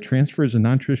where transfers and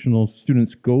non-traditional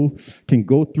students can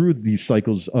go through these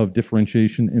cycles of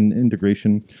differentiation and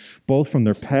integration, both from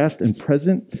their past and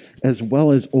present, as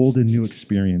well as old and new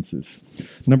experiences.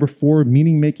 Number 4,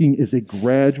 meaning-making is a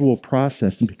gradual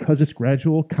process, and because it's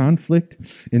gradual, conflict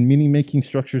in meaning-making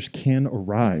structures can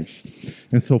arise.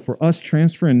 And so for us,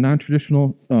 transfer and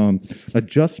non-traditional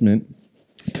adjustment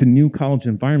to new college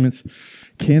environments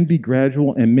can be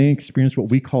gradual and may experience what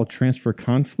we call transfer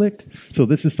conflict. So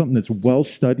this is something that's well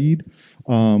studied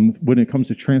when it comes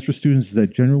to transfer students, is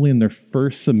that generally in their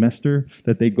first semester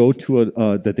that they go to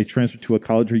that they transfer to a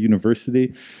college or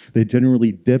university, they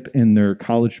generally dip in their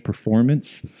college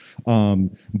performance.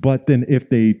 But then if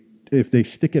they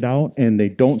stick it out and they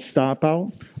don't stop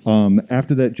out,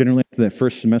 after that, generally after that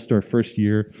first semester or first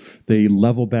year, they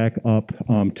level back up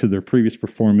to their previous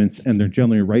performance, and they're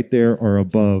generally right there or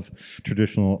above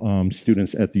traditional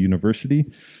students at the university.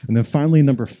 And then finally,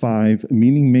 number 5,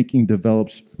 meaning-making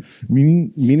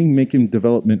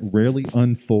development rarely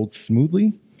unfolds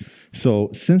smoothly.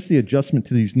 So since the adjustment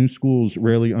to these new schools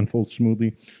rarely unfolds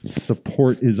smoothly,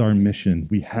 support is our mission.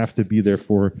 We have to be there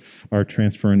for our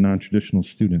transfer and non-traditional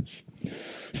students.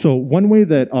 So one way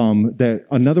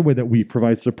another way that we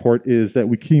provide support is that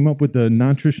we came up with the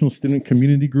non-traditional student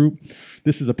community group.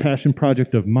 This is a passion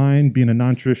project of mine, being a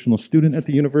non-traditional student at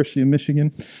the University of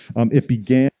Michigan. It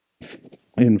began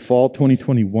in fall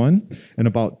 2021, and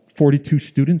about 42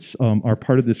 students are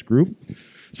part of this group.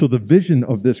 So the vision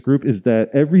of this group is that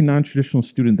every non-traditional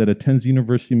student that attends the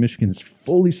University of Michigan is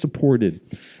fully supported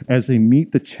as they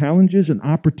meet the challenges and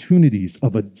opportunities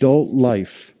of adult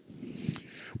life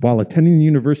while attending the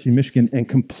University of Michigan and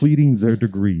completing their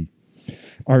degree.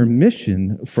 Our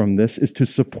mission from this is to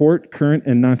support current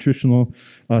and non-traditional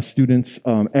students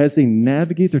as they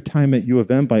navigate their time at U of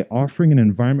M by offering an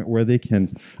environment where they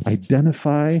can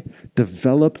identify,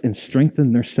 develop, and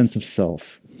strengthen their sense of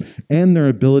self and their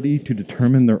ability to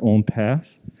determine their own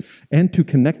path, and to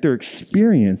connect their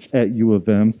experience at U of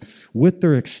M with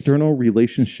their external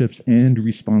relationships and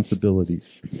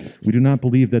responsibilities. We do not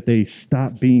believe that they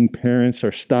stop being parents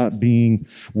or stop being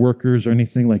workers or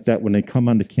anything like that. When they come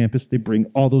onto campus, they bring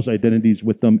all those identities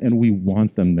with them, and we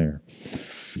want them there.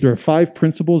 There are 5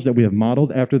 principles that we have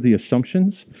modeled after the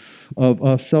assumptions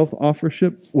of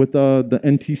self-authorship with the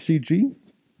NTCG.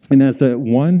 And as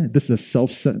this is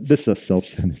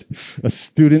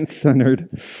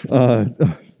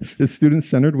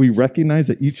student-centered. We recognize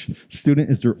that each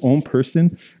student is their own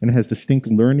person and has distinct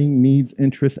learning needs,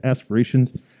 interests,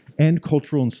 aspirations, and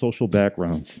cultural and social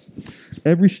backgrounds.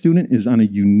 Every student is on a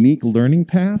unique learning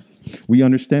path. We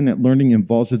understand that learning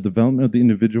involves the development of the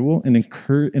individual and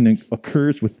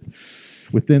occurs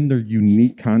within their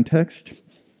unique context.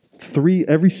 3,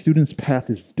 every student's path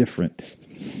is different.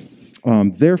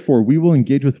 Therefore, we will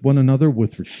engage with one another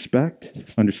with respect,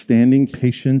 understanding,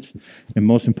 patience, and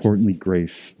most importantly,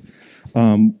 grace.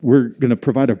 We're going to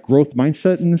provide a growth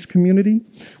mindset in this community.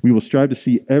 We will strive to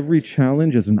see every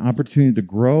challenge as an opportunity to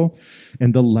grow.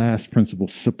 And the last principle,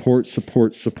 support,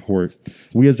 support, support.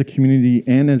 We as a community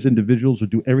and as individuals will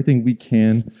do everything we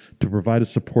can to provide a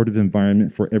supportive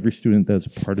environment for every student that is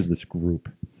a part of this group.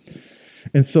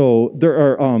 And so there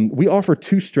are, we offer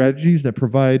two strategies that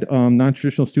provide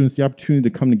non-traditional students the opportunity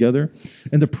to come together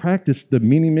and to practice the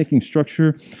meaning-making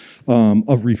structure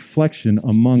of reflection,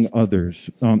 among others.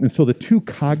 And so the two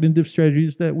cognitive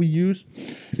strategies that we use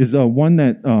is one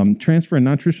that transfer and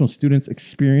non-traditional students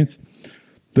experience.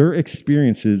 Their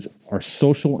experiences are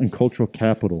social and cultural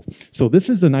capital. So this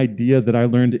is an idea that I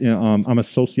learned in, I'm a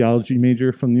sociology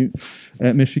major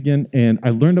at Michigan, and I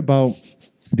learned about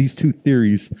these two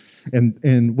theories,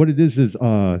 and what it is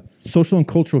social and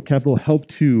cultural capital help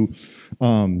to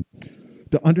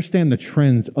understand the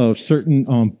trends of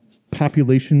certain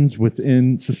populations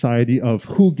within society, of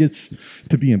who gets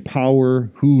to be in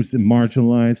power, who's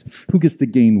marginalized, who gets to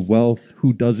gain wealth,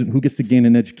 who doesn't, who gets to gain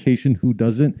an education, who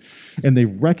doesn't. And they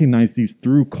recognize these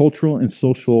through cultural and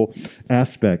social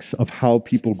aspects of how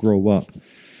people grow up.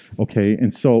 Okay,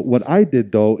 and so what I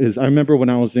did, though, is I remember when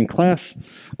I was in class,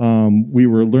 we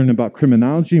were learning about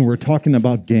criminology, and we were talking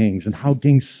about gangs and how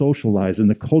gangs socialize and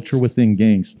the culture within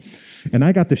gangs. And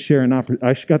I got to share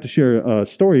a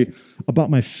story about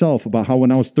myself, about how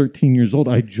when I was 13 years old,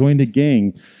 I joined a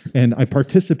gang, and I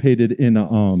participated in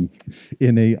a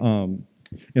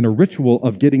ritual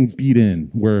of getting beat in,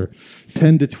 where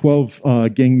 10 to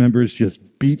 12 gang members just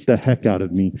beat the heck out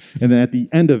of me. And then at the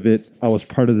end of it, I was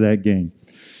part of that gang.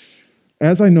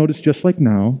 As I noticed, just like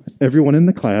now, everyone in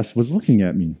the class was looking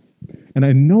at me. And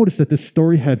I noticed that this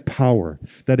story had power,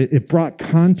 that it brought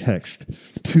context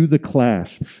to the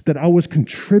class, that I was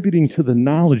contributing to the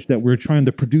knowledge that we're trying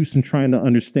to produce and trying to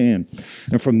understand.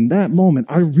 And from that moment,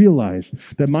 I realized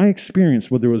that my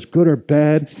experience, whether it was good or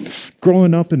bad,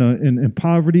 growing up in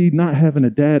poverty, not having a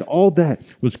dad, all that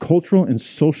was cultural and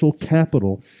social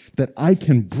capital that I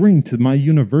can bring to my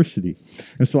university.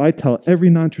 And so I tell every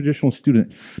non-traditional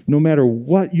student, no matter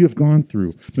what you've gone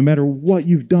through, no matter what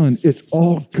you've done, it's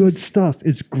all good stuff.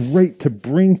 It's great to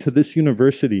bring to this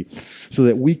university so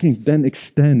that we can then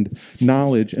extend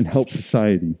knowledge and help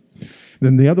society.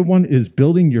 Then the other one is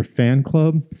building your fan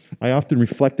club. I often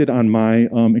reflected on my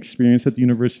experience at the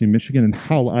University of Michigan and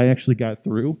how I actually got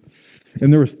through.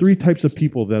 And there was three types of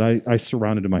people that I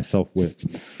surrounded myself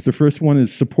with. The first one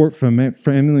is support from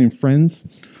family and friends,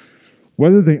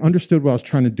 whether they understood what I was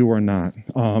trying to do or not.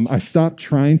 I stopped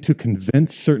trying to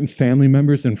convince certain family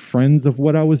members and friends of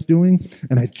what I was doing,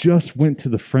 and I just went to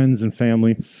the friends and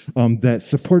family that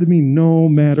supported me no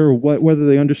matter what, whether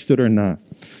they understood or not.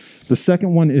 The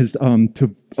second one is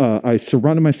I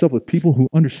surrounded myself with people who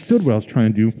understood what I was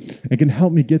trying to do and can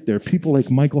help me get there. People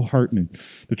like Michael Hartman,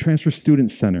 the Transfer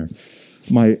Student Center,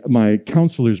 my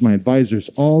counselors, my advisors,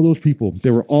 all those people,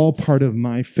 they were all part of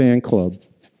my fan club.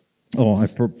 Oh, I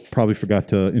probably forgot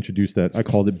to introduce that. I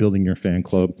called it Building Your Fan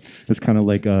Club. It's kind of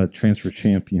like Transfer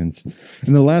Champions.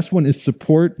 And the last one is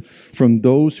support from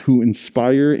those who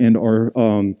inspire and are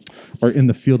in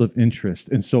the field of interest.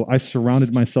 And so I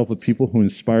surrounded myself with people who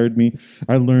inspired me.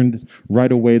 I learned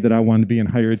right away that I wanted to be in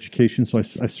higher education, so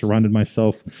I surrounded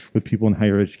myself with people in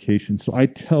higher education. So I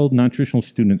tell non-traditional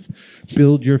students,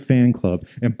 build your fan club.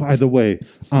 And by the way,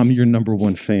 I'm your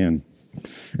 #1 fan.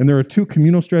 And there are two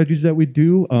communal strategies that we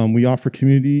do. We offer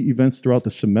community events throughout the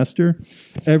semester.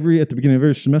 At the beginning of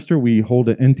every semester, we hold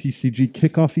an NTCG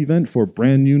kickoff event for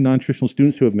brand new non-traditional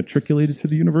students who have matriculated to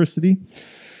the university,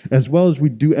 as well as we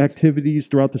do activities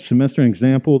throughout the semester. An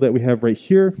example that we have right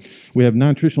here, we have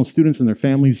non-traditional students and their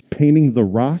families painting the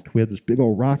rock. We have this big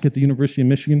old rock at the University of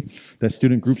Michigan that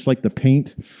student groups like to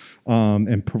paint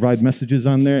and provide messages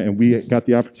on there, and we got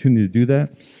the opportunity to do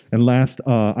that. And last,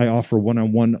 I offer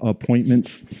one-on-one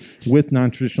appointments with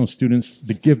non-traditional students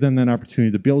to give them that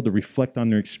opportunity to be able to reflect on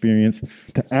their experience,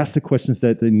 to ask the questions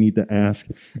that they need to ask,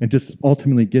 and just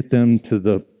ultimately get them to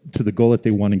the goal that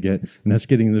they want to get, and that's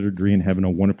getting their degree and having a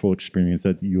wonderful experience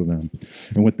at the U of M.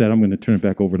 And with that, I'm going to turn it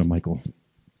back over to Michael.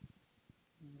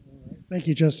 Thank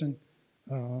you, Justin.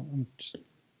 I'm just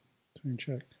doing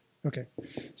check. Okay,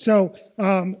 so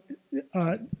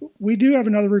we do have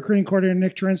another recruiting coordinator,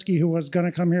 Nick Trinsky, who was going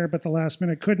to come here, but the last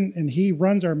minute couldn't, and he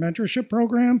runs our mentorship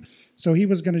program, so he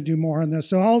was going to do more on this.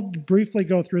 So I'll briefly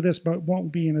go through this, but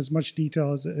won't be in as much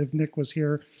detail as if Nick was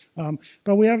here.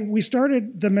 But we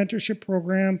started the mentorship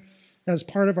program as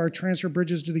part of our Transfer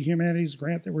Bridges to the Humanities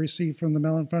grant that we received from the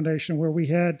Mellon Foundation, where we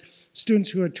had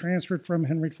students who had transferred from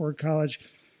Henry Ford College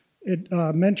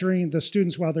mentoring the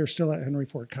students while they're still at Henry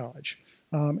Ford College.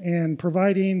 And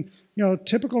providing,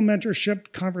 typical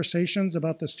mentorship conversations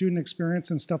about the student experience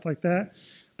and stuff like that,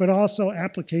 but also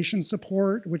application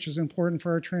support, which is important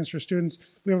for our transfer students.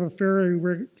 We have a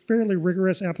fairly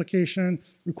rigorous application,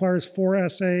 requires 4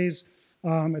 essays.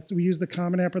 We use the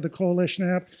Common App or the Coalition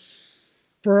app.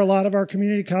 For a lot of our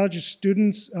community college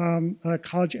students,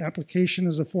 college application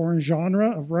is a foreign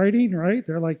genre of writing, right?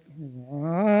 They're like,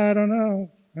 I don't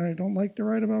know. I don't like to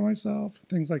write about myself,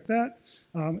 things like that.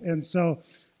 And so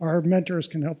our mentors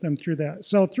can help them through that.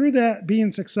 So through that,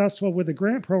 being successful with the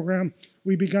grant program,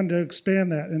 we begun to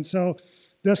expand that. And so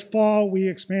this fall, we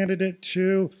expanded it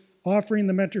to offering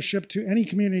the mentorship to any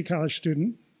community college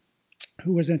student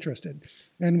who was interested.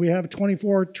 And we have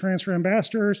 24 transfer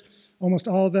ambassadors. Almost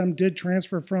all of them did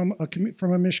transfer from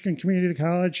a Michigan community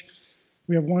college.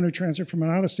 We have one who transferred from an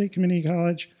out-of-state community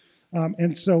college.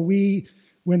 And so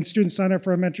when students sign up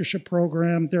for a mentorship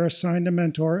program, they're assigned a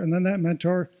mentor, and then that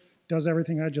mentor does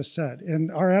everything I just said.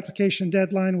 And our application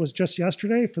deadline was just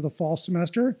yesterday for the fall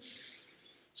semester.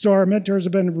 So our mentors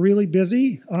have been really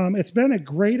busy. It's been a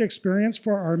great experience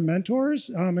for our mentors.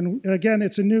 And again,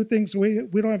 it's a new thing, so we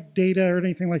don't have data or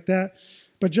anything like that.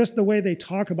 But just the way they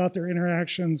talk about their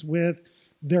interactions with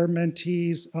their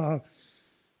mentees,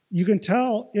 you can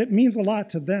tell it means a lot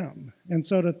to them. And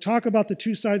so to talk about the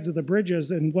two sides of the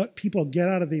bridges and what people get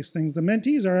out of these things, the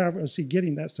mentees are obviously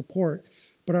getting that support,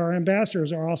 but our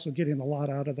ambassadors are also getting a lot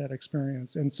out of that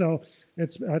experience. And so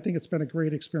I think it's been a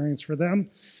great experience for them.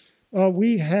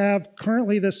 We have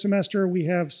currently this semester, we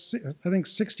have, I think,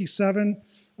 67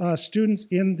 students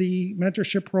in the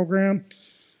mentorship program.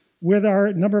 With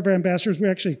our number of ambassadors, we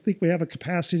actually think we have a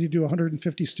capacity to do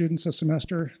 150 students a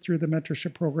semester through the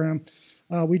mentorship program.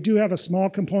 We do have a small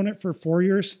component for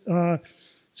four-year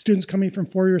students coming from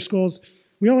four-year schools.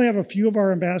 We only have a few of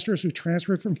our ambassadors who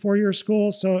transferred from four-year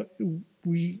schools, so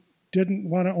we didn't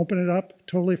want to open it up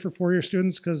totally for four-year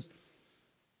students because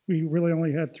we really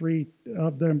only had 3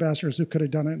 of the ambassadors who could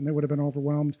have done it, and they would have been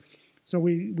overwhelmed. So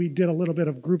we did a little bit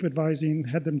of group advising,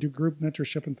 had them do group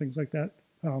mentorship and things like that.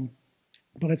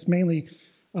 But it's mainly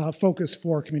focused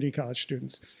for community college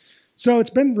students. So it's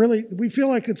been really, we feel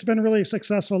like it's been really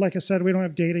successful. Like I said, we don't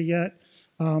have data yet,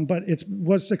 but it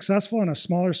was successful on a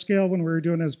smaller scale when we were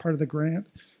doing it as part of the grant.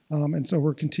 And so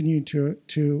we're continuing to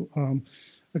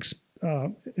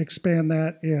expand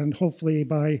that, and hopefully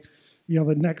by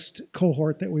the next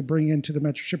cohort that we bring into the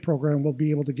mentorship program, we'll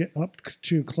be able to get up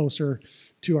to closer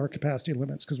to our capacity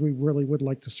limits, because we really would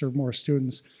like to serve more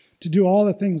students, to do all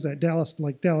the things that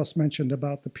Dallas mentioned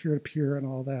about the peer-to-peer and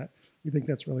all that. We think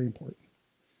that's really important.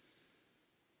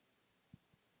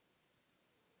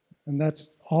 And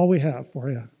that's all we have for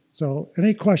you. So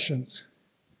any questions?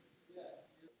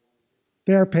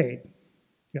 They are paid,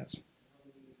 yes.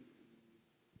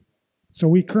 So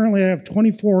we currently have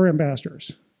 24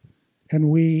 ambassadors. And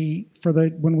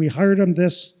when we hired them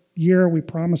this year, we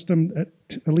promised them at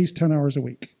least 10 hours a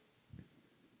week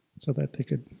so that they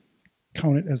could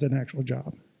count it as an actual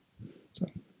job. So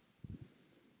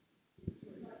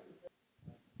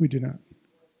we do not.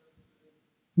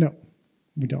 No,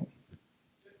 we don't.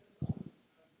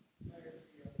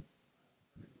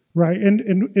 Right,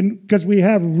 and because we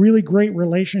have really great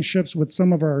relationships with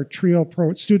some of our TRIO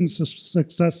student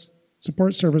success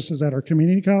support services at our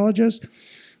community colleges.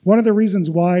 One of the reasons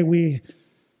why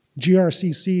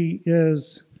GRCC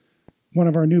is one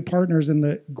of our new partners in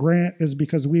the grant is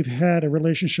because we've had a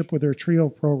relationship with their TRIO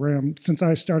program since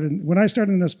I started. When I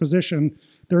started in this position,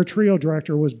 their TRIO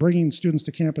director was bringing students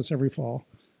to campus every fall.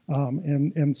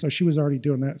 And so she was already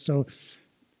doing that. So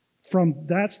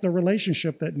that's the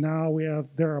relationship that now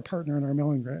they're a partner in our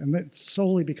Mellon grant. And that's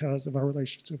solely because of our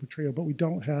relationship with TRIO, but we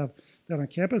don't have that on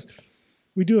campus.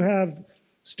 We do have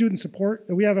student support.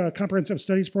 We have a comprehensive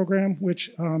studies program, which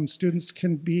some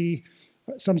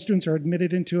students are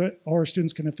admitted into it, or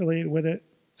students can affiliate with it.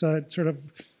 It's a sort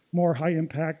of more high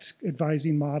impact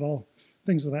advising model,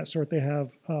 things of that sort. They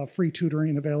have free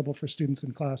tutoring available for students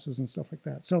in classes and stuff like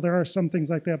that. So there are some things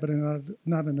like that, but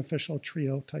not an official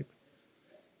TRIO type.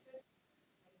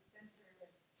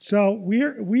 So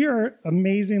we are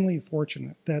amazingly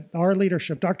fortunate that our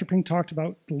leadership, Dr. Pink talked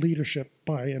about the leadership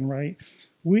buy-in, right?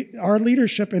 Our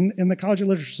leadership in the College of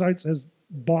Literature Sites has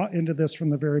bought into this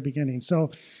from the very beginning. So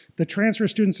the Transfer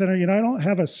Student Center, I don't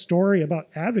have a story about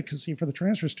advocacy for the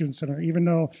Transfer Student Center, even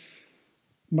though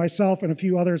myself and a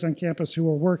few others on campus who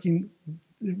were working,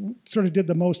 sort of did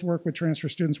the most work with transfer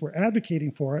students, were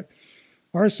advocating for it.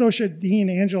 Our Associate Dean,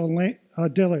 Angela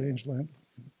Dillard,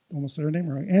 almost said her name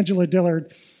wrong, Angela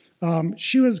Dillard,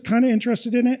 she was kind of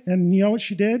interested in it, and you know what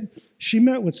she did? She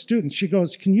met with students. She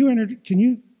goes, can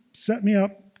you set me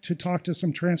up to talk to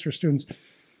some transfer students?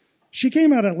 She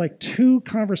came out at like 2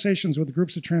 conversations with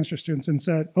groups of transfer students and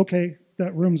said, okay,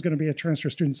 that room's going to be a transfer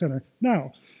student center.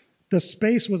 Now, the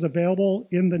space was available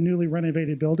in the newly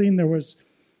renovated building. There was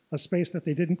a space that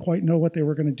they didn't quite know what they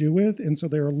were going to do with, and so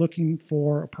they were looking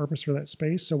for a purpose for that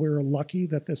space. So we were lucky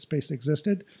that this space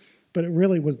existed. but it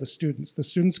really was the students. The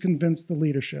students convinced the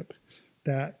leadership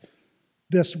that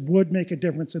this would make a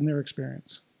difference in their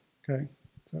experience. Okay,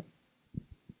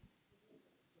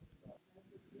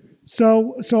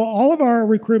 so all of our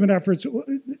recruitment efforts,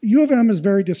 U of M is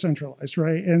very decentralized,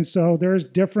 right? And so there's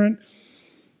different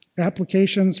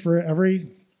applications for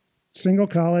every single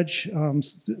college.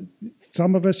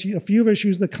 Some of us, a few of us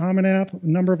use the Common App. A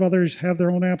number of others have their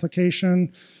own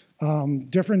application,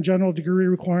 different general degree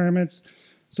requirements.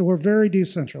 So we're very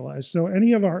decentralized. So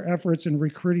any of our efforts in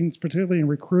recruiting, particularly in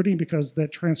recruiting, because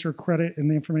that transfer credit and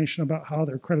the information about how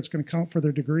their credit's going to count for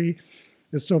their degree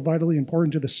is so vitally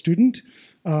important to the student.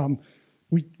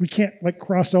 We can't like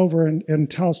cross over and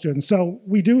tell students. So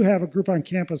we do have a group on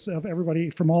campus of everybody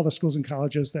from all the schools and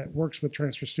colleges that works with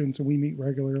transfer students, and we meet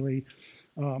regularly.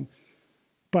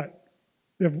 But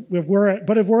if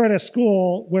we're at a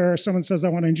school where someone says I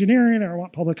want engineering or I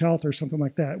want public health or something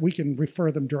like that, we can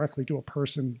refer them directly to a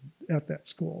person at that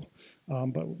school.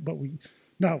 But we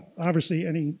now obviously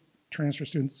any transfer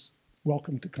students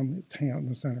welcome to come hang out in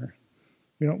the center.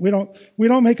 We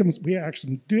don't make them. We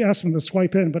actually do ask them to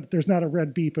swipe in, but there's not a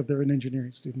red beep if they're an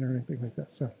engineering student or anything like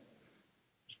that. So.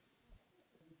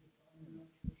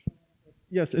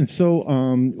 Yes, and so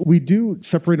we do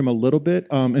separate them a little bit.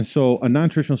 And so a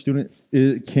non-traditional student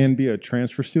can be a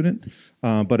transfer student,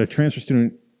 but a transfer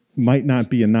student might not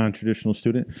be a non-traditional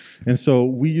student. And so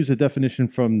we use a definition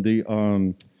from the,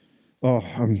 I'm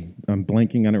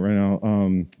blanking on it right now.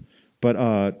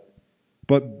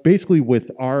 But basically with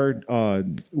our,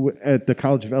 at the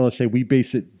College of LSA, we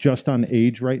base it just on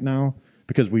age right now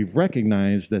because we've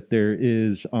recognized that there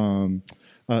is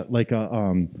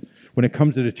when it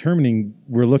comes to determining,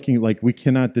 we're looking like we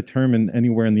cannot determine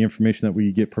anywhere in the information that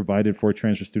we get provided for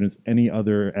transfer students any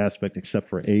other aspect except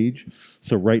for age.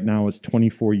 So right now it's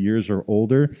 24 years or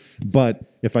older. But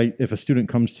if a student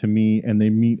comes to me and they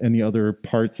meet any other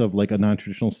parts of like a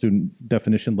non-traditional student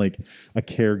definition, like a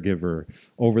caregiver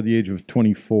over the age of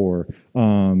 24,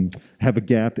 have a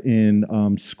gap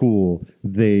in school,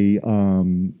 they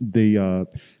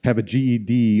have a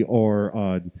GED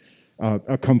or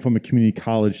come from a community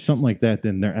college, something like that,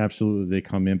 then they're absolutely, they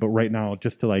come in. But right now,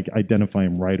 just to like identify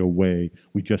them right away,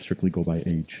 we just strictly go by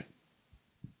age.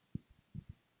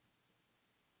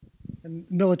 And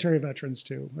military veterans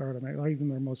too, even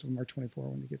though most of them are 24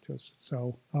 when they get to us.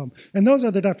 So, and those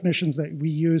are the definitions that we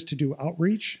use to do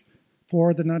outreach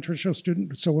for the non-traditional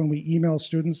student. So when we email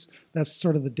students, that's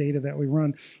sort of the data that we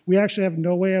run. We actually have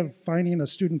no way of finding a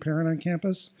student parent on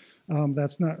campus.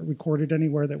 That's not recorded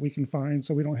anywhere that we can find,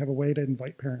 so we don't have a way to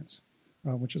invite parents,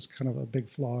 which is kind of a big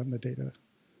flaw in the data.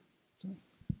 So,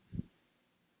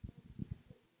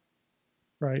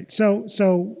 right.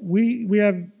 So we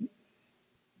have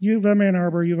U of M Ann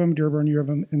Arbor, U of M Dearborn, U of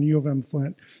M, and U of M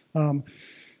Flint.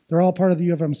 They're all part of the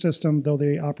U of M system, though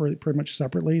they operate pretty much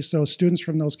separately. So students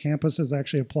from those campuses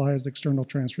actually apply as external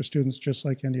transfer students, just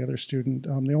like any other student.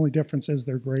 The only difference is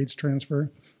their grades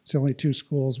transfer. It's only 2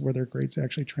 schools where their grades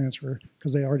actually transfer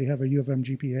because they already have a U of M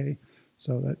GPA,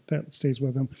 so that stays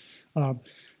with them.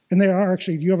 And they are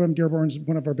actually, U of M Dearborn is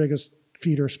one of our biggest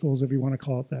feeder schools, if you want to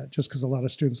call it that, just because a lot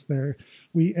of students there.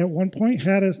 We at one point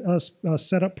had a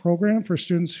set-up program for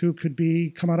students who could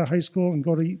come out of high school and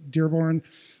go to Dearborn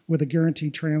with a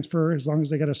guaranteed transfer as long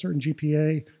as they got a certain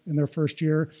GPA in their first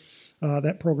year.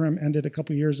 That program ended a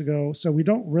couple years ago, so we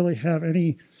don't really have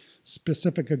any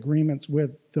specific agreements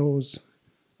with those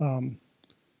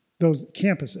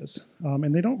campuses,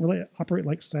 and they don't really operate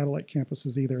like satellite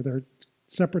campuses either. They're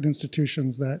separate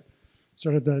institutions that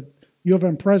sort of the U of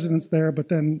M president's there, but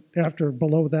then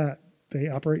below that, they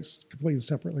operate completely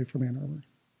separately from Ann Arbor.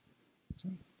 So,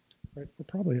 right,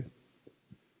 are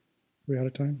we out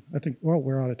of time? I think, well,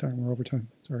 we're out of time. We're over time.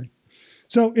 Sorry.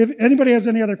 So if anybody has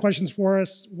any other questions for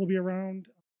us, we'll be around.